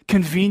value.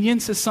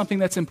 Convenience is something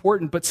that's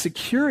important. But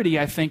security,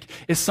 I think,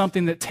 is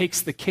something that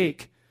takes the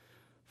cake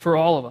for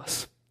all of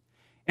us.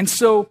 And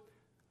so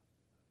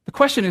the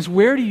question is,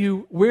 where do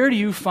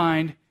you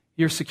find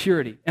your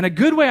security? And a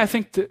good way, I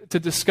think, to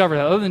discover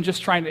that, other than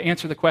just trying to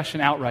answer the question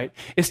outright,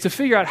 is to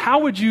figure out how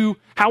would you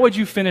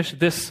finish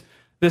this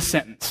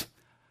sentence.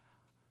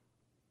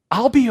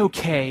 I'll be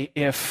okay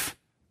if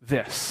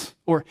this,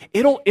 or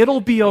it'll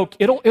be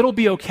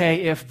okay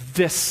if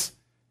this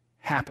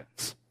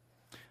happens.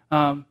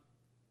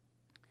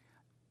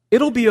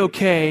 It'll be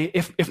okay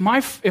if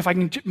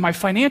my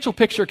financial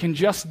picture can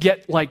just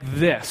get like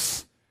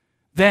this,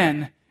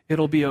 then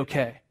it'll be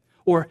okay.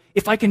 Or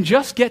if I can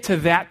just get to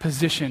that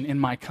position in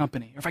my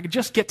company, or if I can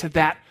just get to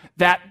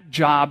that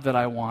job that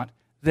I want,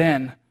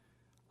 then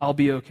I'll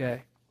be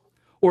okay.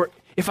 Or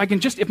if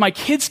my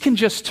kids can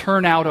just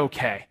turn out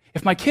okay,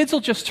 if my kids will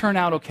just turn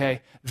out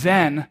okay,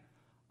 then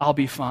I'll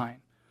be fine.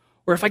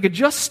 Or if I could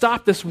just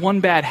stop this one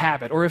bad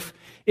habit, or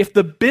if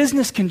the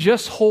business can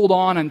just hold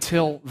on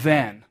until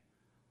then,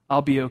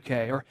 I'll be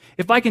okay. Or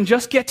if I can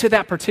just get to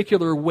that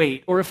particular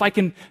weight, or if I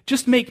can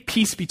just make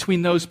peace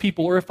between those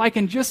people, or if I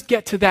can just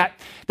get to that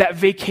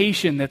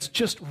vacation that's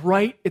just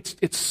right,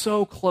 it's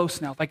so close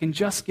now. If I can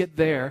just get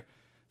there,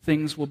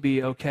 things will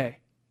be okay.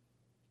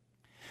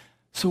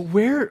 So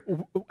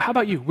how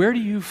about you? Where do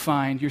you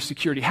find your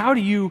security? How do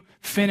you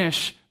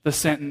finish the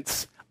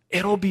sentence,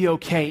 it'll be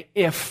okay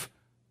if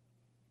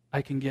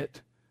I can get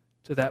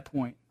to that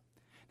point?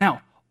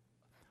 Now,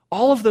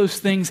 all of those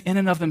things in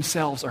and of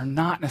themselves are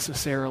not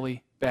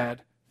necessarily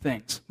bad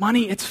things.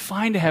 Money, it's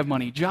fine to have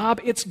money. Job,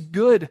 it's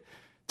good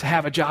to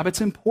have a job. It's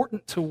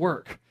important to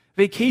work.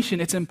 Vacation,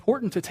 it's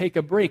important to take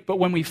a break. But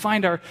when we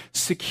find our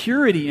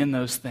security in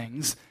those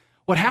things,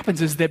 what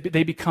happens is that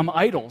they become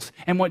idols.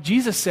 And what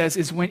Jesus says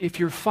is if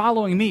you're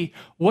following me,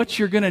 what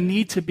you're going to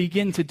need to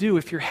begin to do,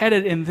 if you're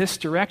headed in this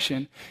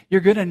direction,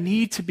 you're going to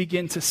need to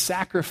begin to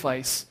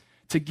sacrifice,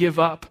 to give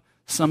up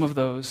some of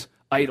those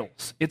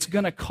idols. It's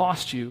going to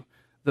cost you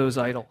those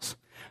idols.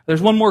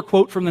 There's one more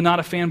quote from the Not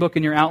a Fan book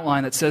in your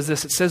outline that says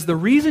this. It says, "The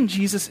reason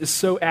Jesus is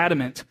so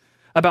adamant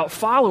about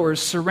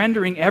followers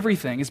surrendering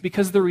everything is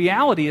because the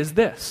reality is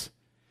this.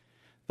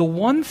 The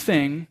one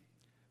thing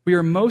we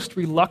are most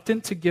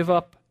reluctant to give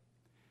up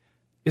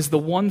is the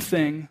one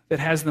thing that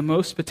has the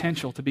most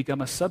potential to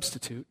become a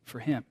substitute for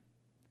him."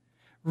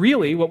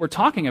 Really, what we're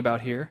talking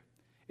about here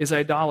is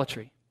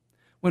idolatry.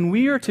 When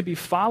we are to be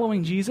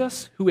following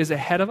Jesus, who is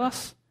ahead of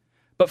us,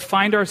 but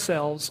find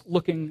ourselves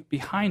looking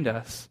behind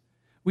us,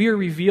 we are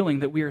revealing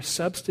that we are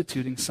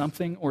substituting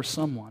something or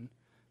someone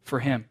for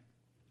him.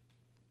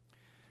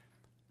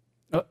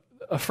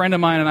 A friend of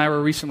mine and I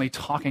were recently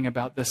talking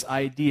about this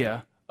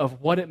idea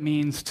of what it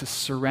means to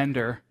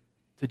surrender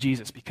to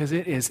Jesus, because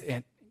it is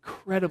an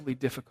incredibly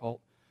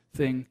difficult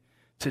thing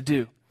to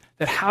do.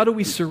 That how do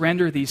we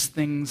surrender these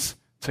things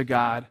to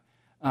God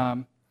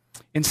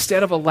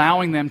instead of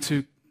allowing them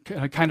to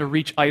kind of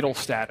reach idol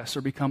status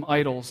or become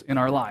idols in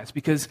our lives?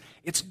 Because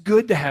it's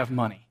good to have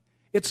money.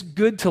 It's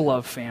good to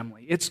love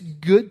family. It's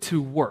good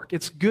to work.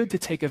 It's good to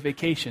take a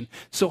vacation.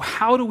 So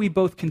how do we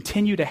both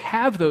continue to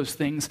have those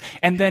things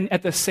and then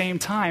at the same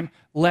time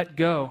let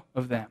go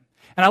of them?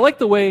 And I like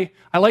the way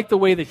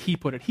that he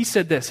put it. He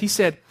said this. He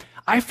said,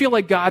 "I feel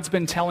like God's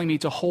been telling me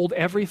to hold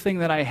everything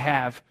that I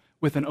have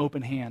with an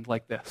open hand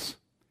like this.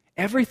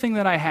 Everything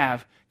that I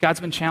have, God's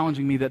been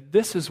challenging me that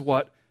this is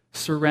what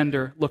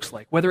surrender looks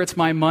like. Whether it's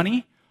my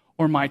money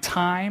or my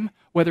time,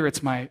 whether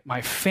it's my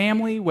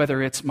family,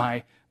 whether it's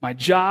my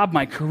job,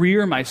 my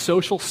career, my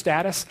social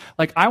status,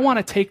 like I want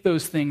to take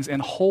those things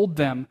and hold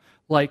them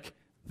like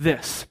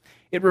this.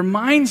 It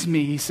reminds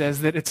me," he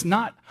says, "that it's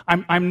not,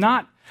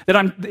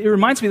 it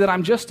reminds me that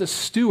I'm just a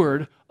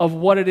steward of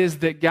what it is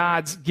that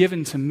God's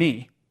given to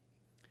me.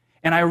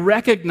 And I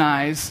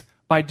recognize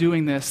by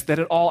doing this that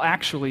it all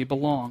actually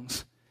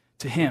belongs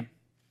to him."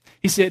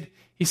 He said,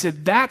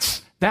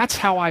 that's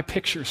how I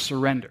picture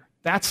surrender.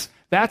 That's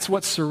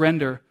what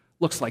surrender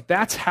looks like.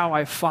 That's how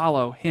I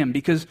follow him.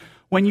 Because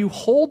when you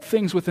hold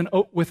things with an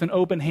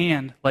open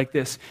hand like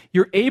this,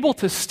 you're able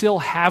to still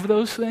have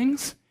those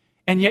things,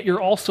 and yet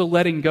you're also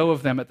letting go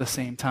of them at the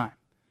same time.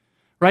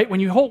 Right?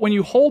 When you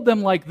hold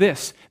them like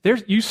this,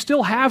 you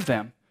still have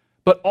them,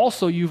 but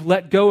also you've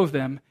let go of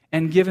them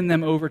and given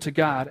them over to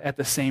God at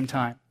the same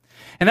time.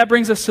 And that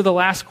brings us to the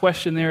last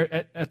question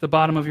there at the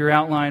bottom of your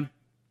outline,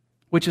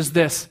 which is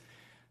this.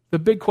 The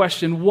big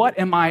question: what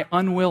am I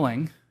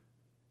unwilling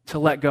to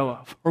let go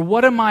of? Or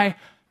what am I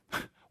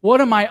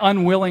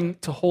unwilling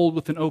to hold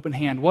with an open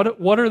hand?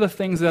 What are the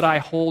things that I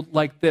hold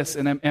like this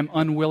and am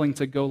unwilling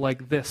to go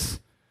like this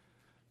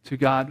to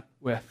God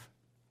with?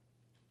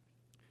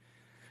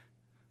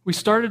 We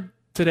started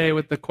today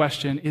with the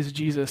question, is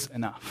Jesus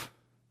enough?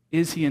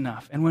 Is he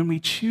enough? And when we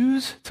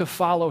choose to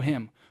follow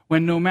him,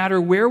 when no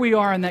matter where we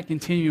are in that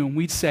continuum,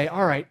 we'd say,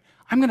 all right,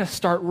 I'm going to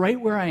start right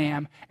where I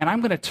am, and I'm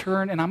going to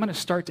turn, and I'm going to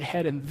start to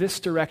head in this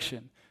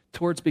direction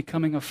towards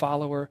becoming a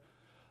follower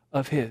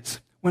of his.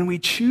 When we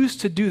choose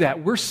to do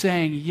that, we're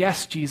saying,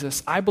 yes,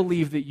 Jesus, I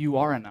believe that you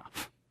are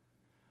enough.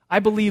 I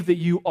believe that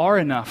you are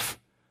enough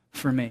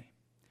for me.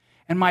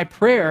 And my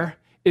prayer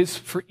is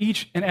for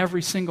each and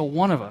every single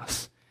one of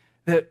us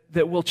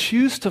that we'll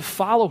choose to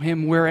follow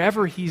him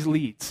wherever he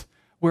leads,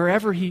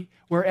 wherever he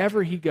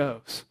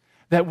goes,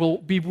 that we'll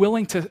be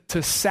willing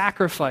to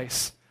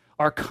sacrifice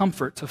our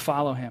comfort to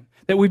follow him,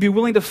 that we'd be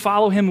willing to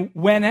follow him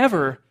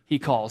whenever he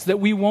calls, that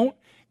we won't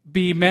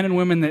be men and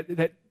women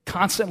that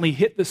constantly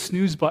hit the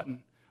snooze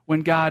button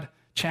when God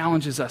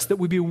challenges us, that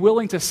we'd be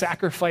willing to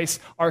sacrifice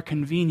our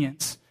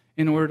convenience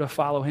in order to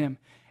follow him,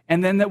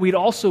 and then that we'd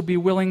also be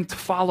willing to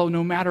follow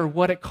no matter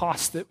what it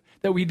costs,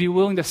 that we'd be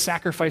willing to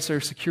sacrifice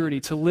our security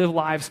to live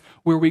lives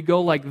where we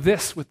go like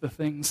this with the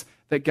things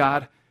that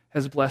God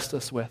has blessed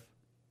us with.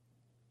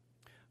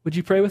 Would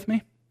you pray with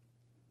me?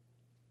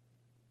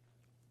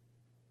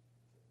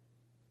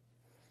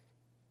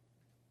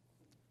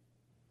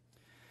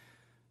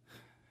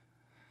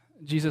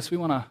 Jesus, we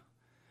want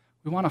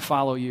to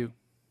follow you.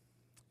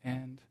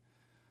 And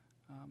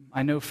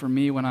I know for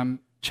me, when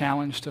I'm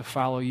challenged to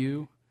follow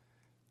you,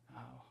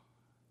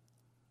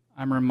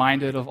 I'm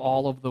reminded of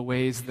all of the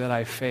ways that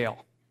I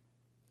fail.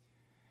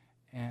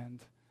 And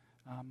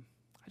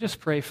I just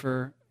pray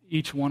for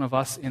each one of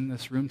us in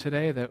this room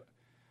today that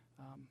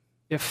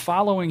if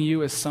following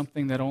you is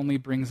something that only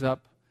brings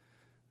up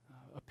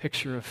a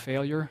picture of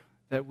failure,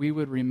 that we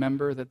would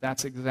remember that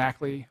that's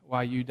exactly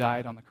why you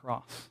died on the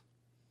cross.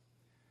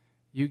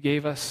 You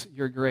gave us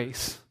your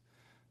grace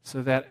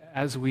so that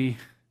as we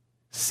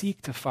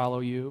seek to follow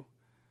you,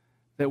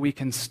 that we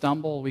can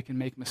stumble, we can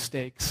make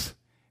mistakes,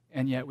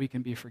 and yet we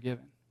can be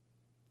forgiven.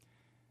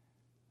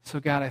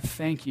 So God, I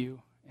thank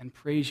you and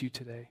praise you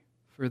today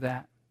for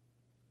that.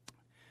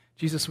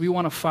 Jesus, we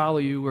want to follow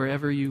you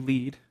wherever you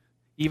lead,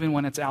 even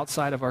when it's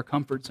outside of our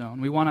comfort zone.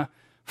 We want to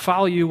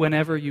follow you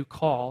whenever you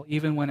call,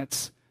 even when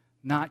it's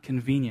not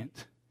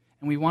convenient.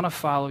 And we want to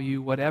follow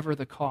you whatever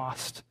the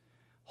cost,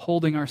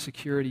 holding our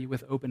security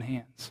with open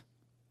hands.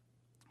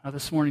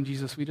 This morning,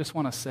 Jesus, we just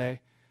want to say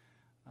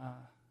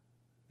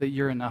that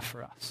you're enough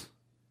for us.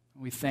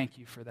 We thank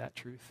you for that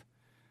truth.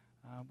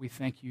 We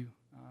thank you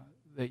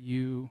that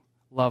you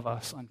love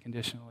us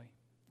unconditionally.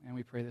 And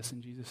we pray this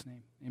in Jesus'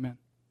 name. Amen.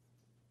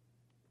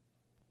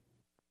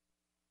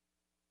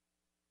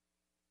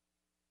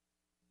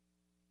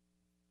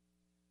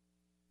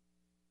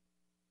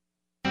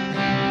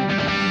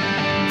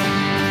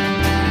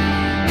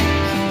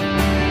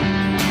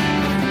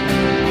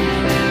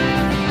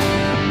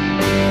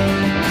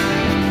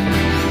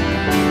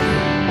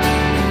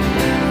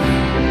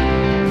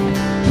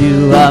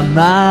 You are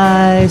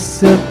my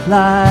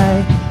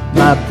supply,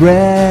 my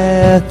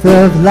breath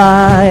of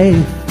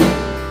life,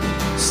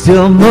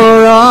 still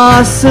more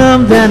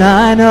awesome than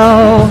I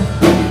know.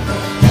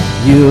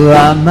 You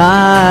are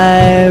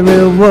my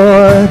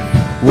reward,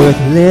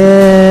 worth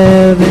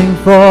living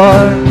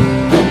for,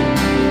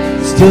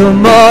 still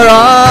more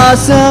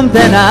awesome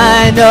than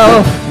I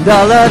know. And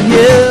all of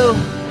you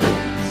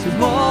is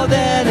more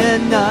than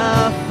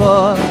enough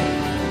for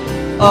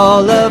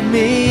all of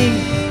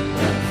me,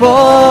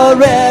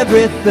 for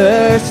every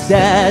thirst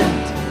and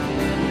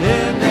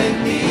every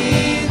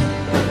need.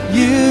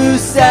 You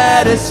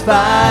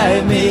satisfy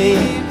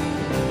me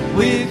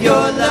with your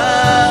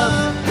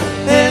love,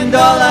 and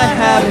all I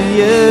have in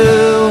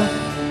you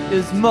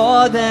is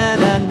more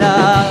than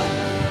enough.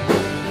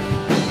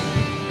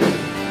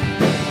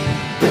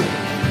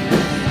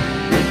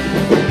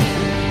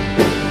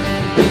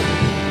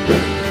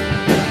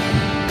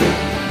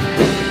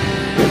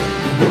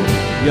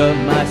 You're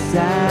my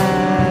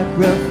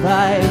sacrifice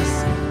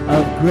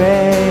of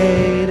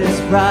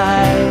greatest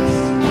price,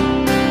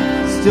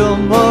 still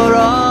more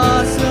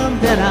awesome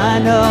than I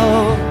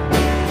know.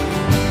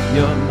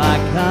 You're my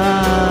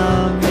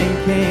coming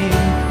King,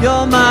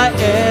 you're my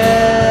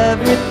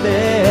everything,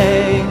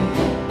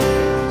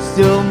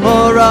 still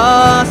more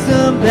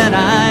awesome than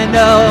I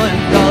know.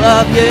 And all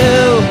of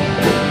you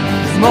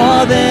is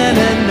more than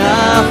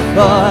enough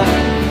for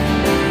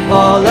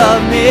all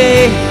of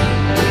me,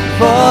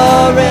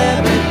 for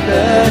every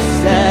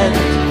thirst and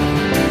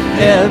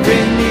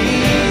every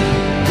need.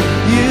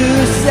 You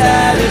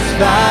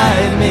satisfy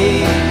me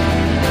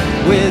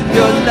with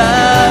your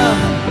love,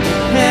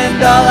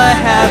 and all I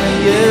have in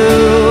you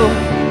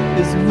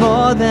is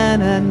more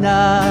than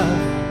enough.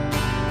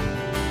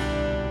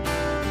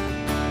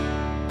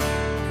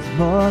 It's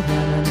more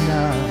than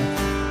enough.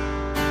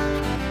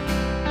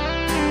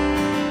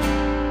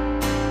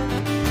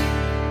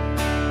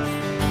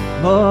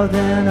 More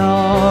than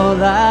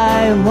all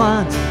I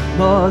want,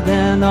 more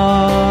than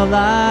all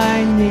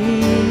I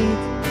need.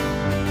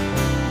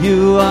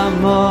 You are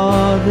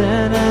more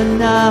than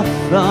enough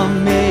for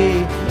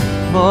me,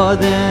 more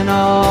than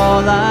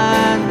all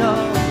I know,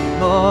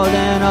 more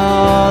than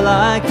all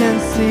I can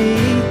see.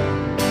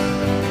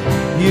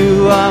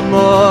 You are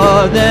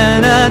more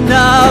than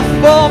enough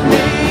for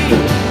me,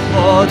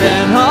 more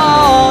than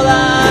all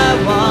I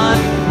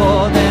want,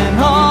 more than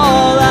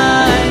all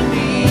I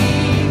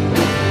need.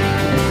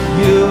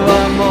 You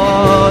are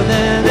more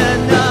than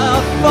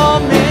enough for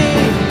me,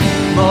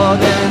 more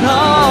than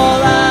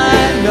all I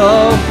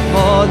know,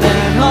 more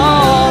than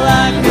all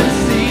I can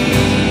see.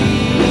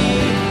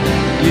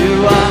 You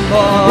are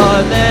more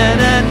than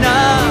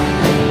enough,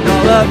 and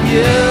all of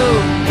you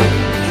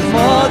is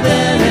more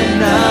than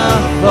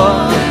enough for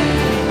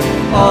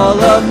all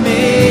of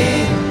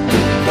me,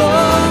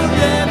 for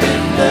every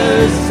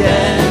thirst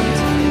and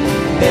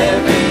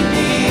every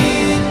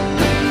need.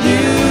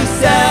 You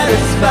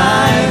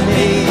satisfy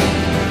me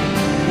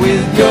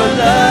with your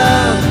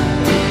love,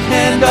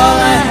 and all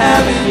I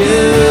have in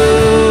you,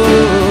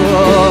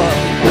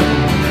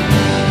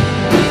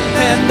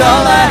 and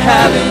all I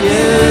have in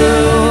you,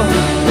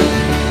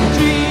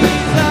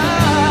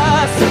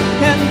 Jesus,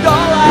 and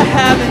all I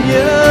have in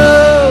you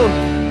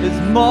is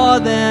more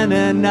than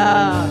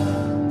enough.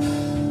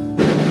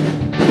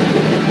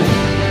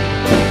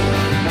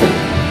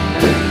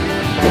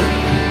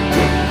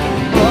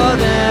 More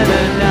than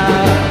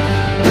enough.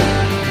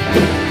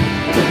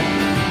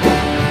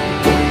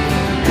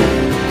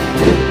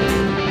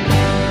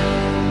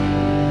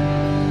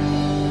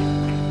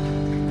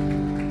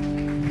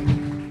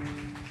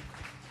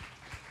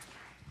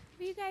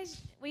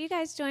 Will you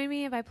guys join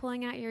me by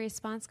pulling out your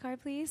response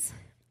card, please?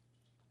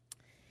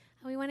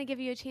 We want to give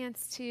you a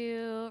chance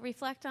to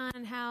reflect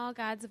on how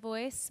God's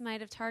voice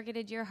might have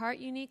targeted your heart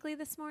uniquely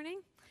this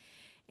morning.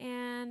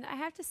 And I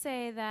have to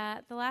say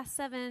that the last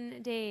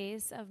 7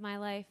 days of my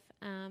life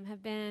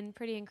have been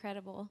pretty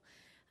incredible.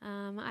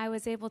 I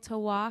was able to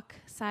walk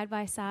side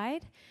by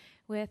side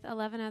with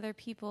 11 other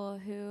people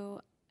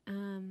who,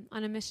 on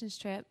a missions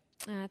trip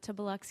to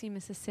Biloxi,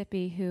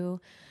 Mississippi,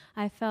 who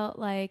I felt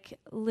like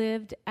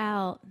lived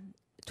out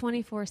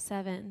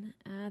 24/7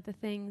 the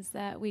things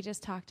that we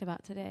just talked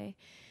about today.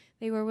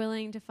 They were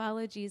willing to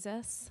follow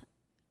Jesus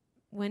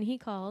when he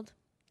called,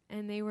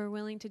 and they were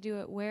willing to do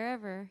it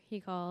wherever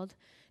he called,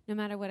 no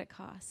matter what it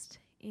cost.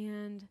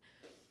 And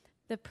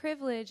the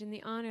privilege and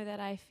the honor that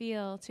I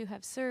feel to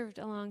have served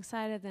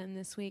alongside of them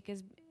this week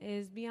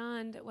is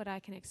beyond what I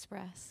can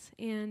express.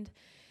 And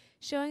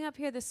showing up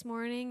here this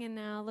morning and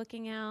now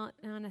looking out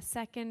on a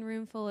second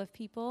room full of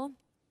people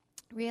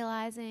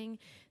realizing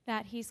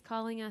that he's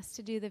calling us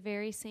to do the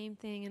very same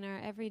thing in our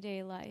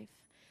everyday life.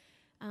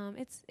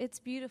 It's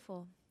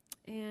beautiful.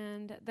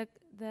 And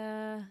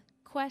the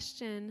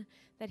question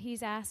that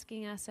he's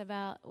asking us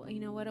about,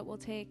 what it will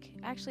take.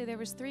 Actually, there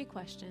was 3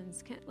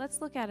 questions.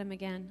 Let's look at them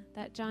again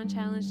that John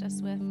challenged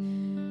us with.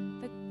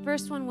 The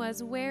first one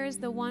was, where is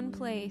the one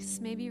place,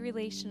 maybe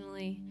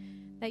relationally,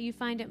 that you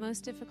find it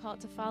most difficult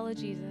to follow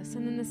Jesus?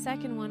 And then the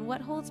second one, what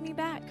holds me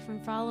back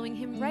from following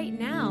him right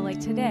now, like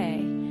today?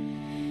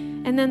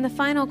 And then the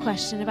final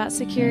question about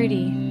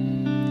security.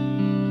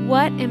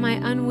 What am I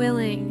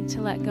unwilling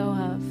to let go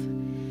of?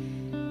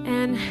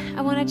 And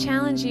I want to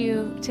challenge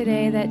you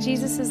today that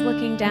Jesus is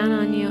looking down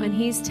on you and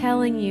he's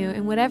telling you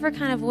in whatever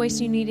kind of voice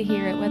you need to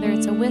hear it, whether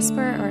it's a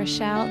whisper or a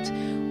shout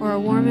or a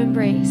warm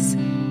embrace,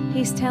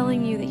 he's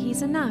telling you that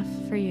he's enough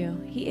for you.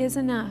 He is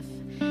enough.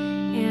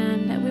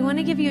 And we want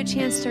to give you a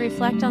chance to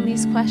reflect on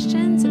these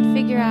questions and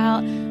figure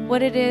out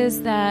what it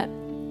is that,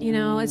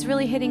 is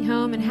really hitting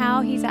home and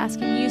how he's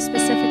asking you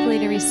specifically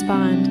to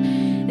respond.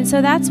 And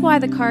so that's why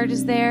the card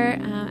is there.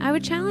 I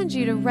would challenge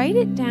you to write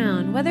it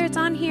down, whether it's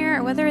on here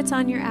or whether it's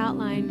on your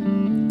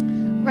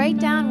outline. Write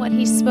down what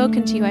he's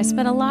spoken to you. I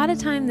spent a lot of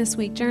time this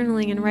week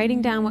journaling and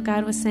writing down what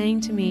God was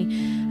saying to me.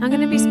 I'm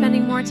going to be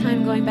spending more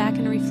time going back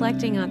and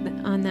reflecting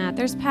on that.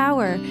 There's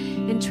power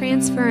in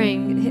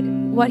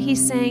transferring what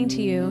he's saying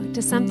to you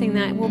to something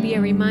that will be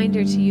a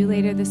reminder to you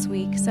later this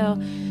week. So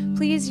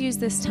please use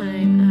this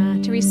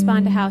time to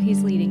respond to how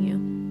he's leading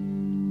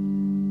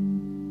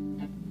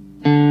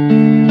you.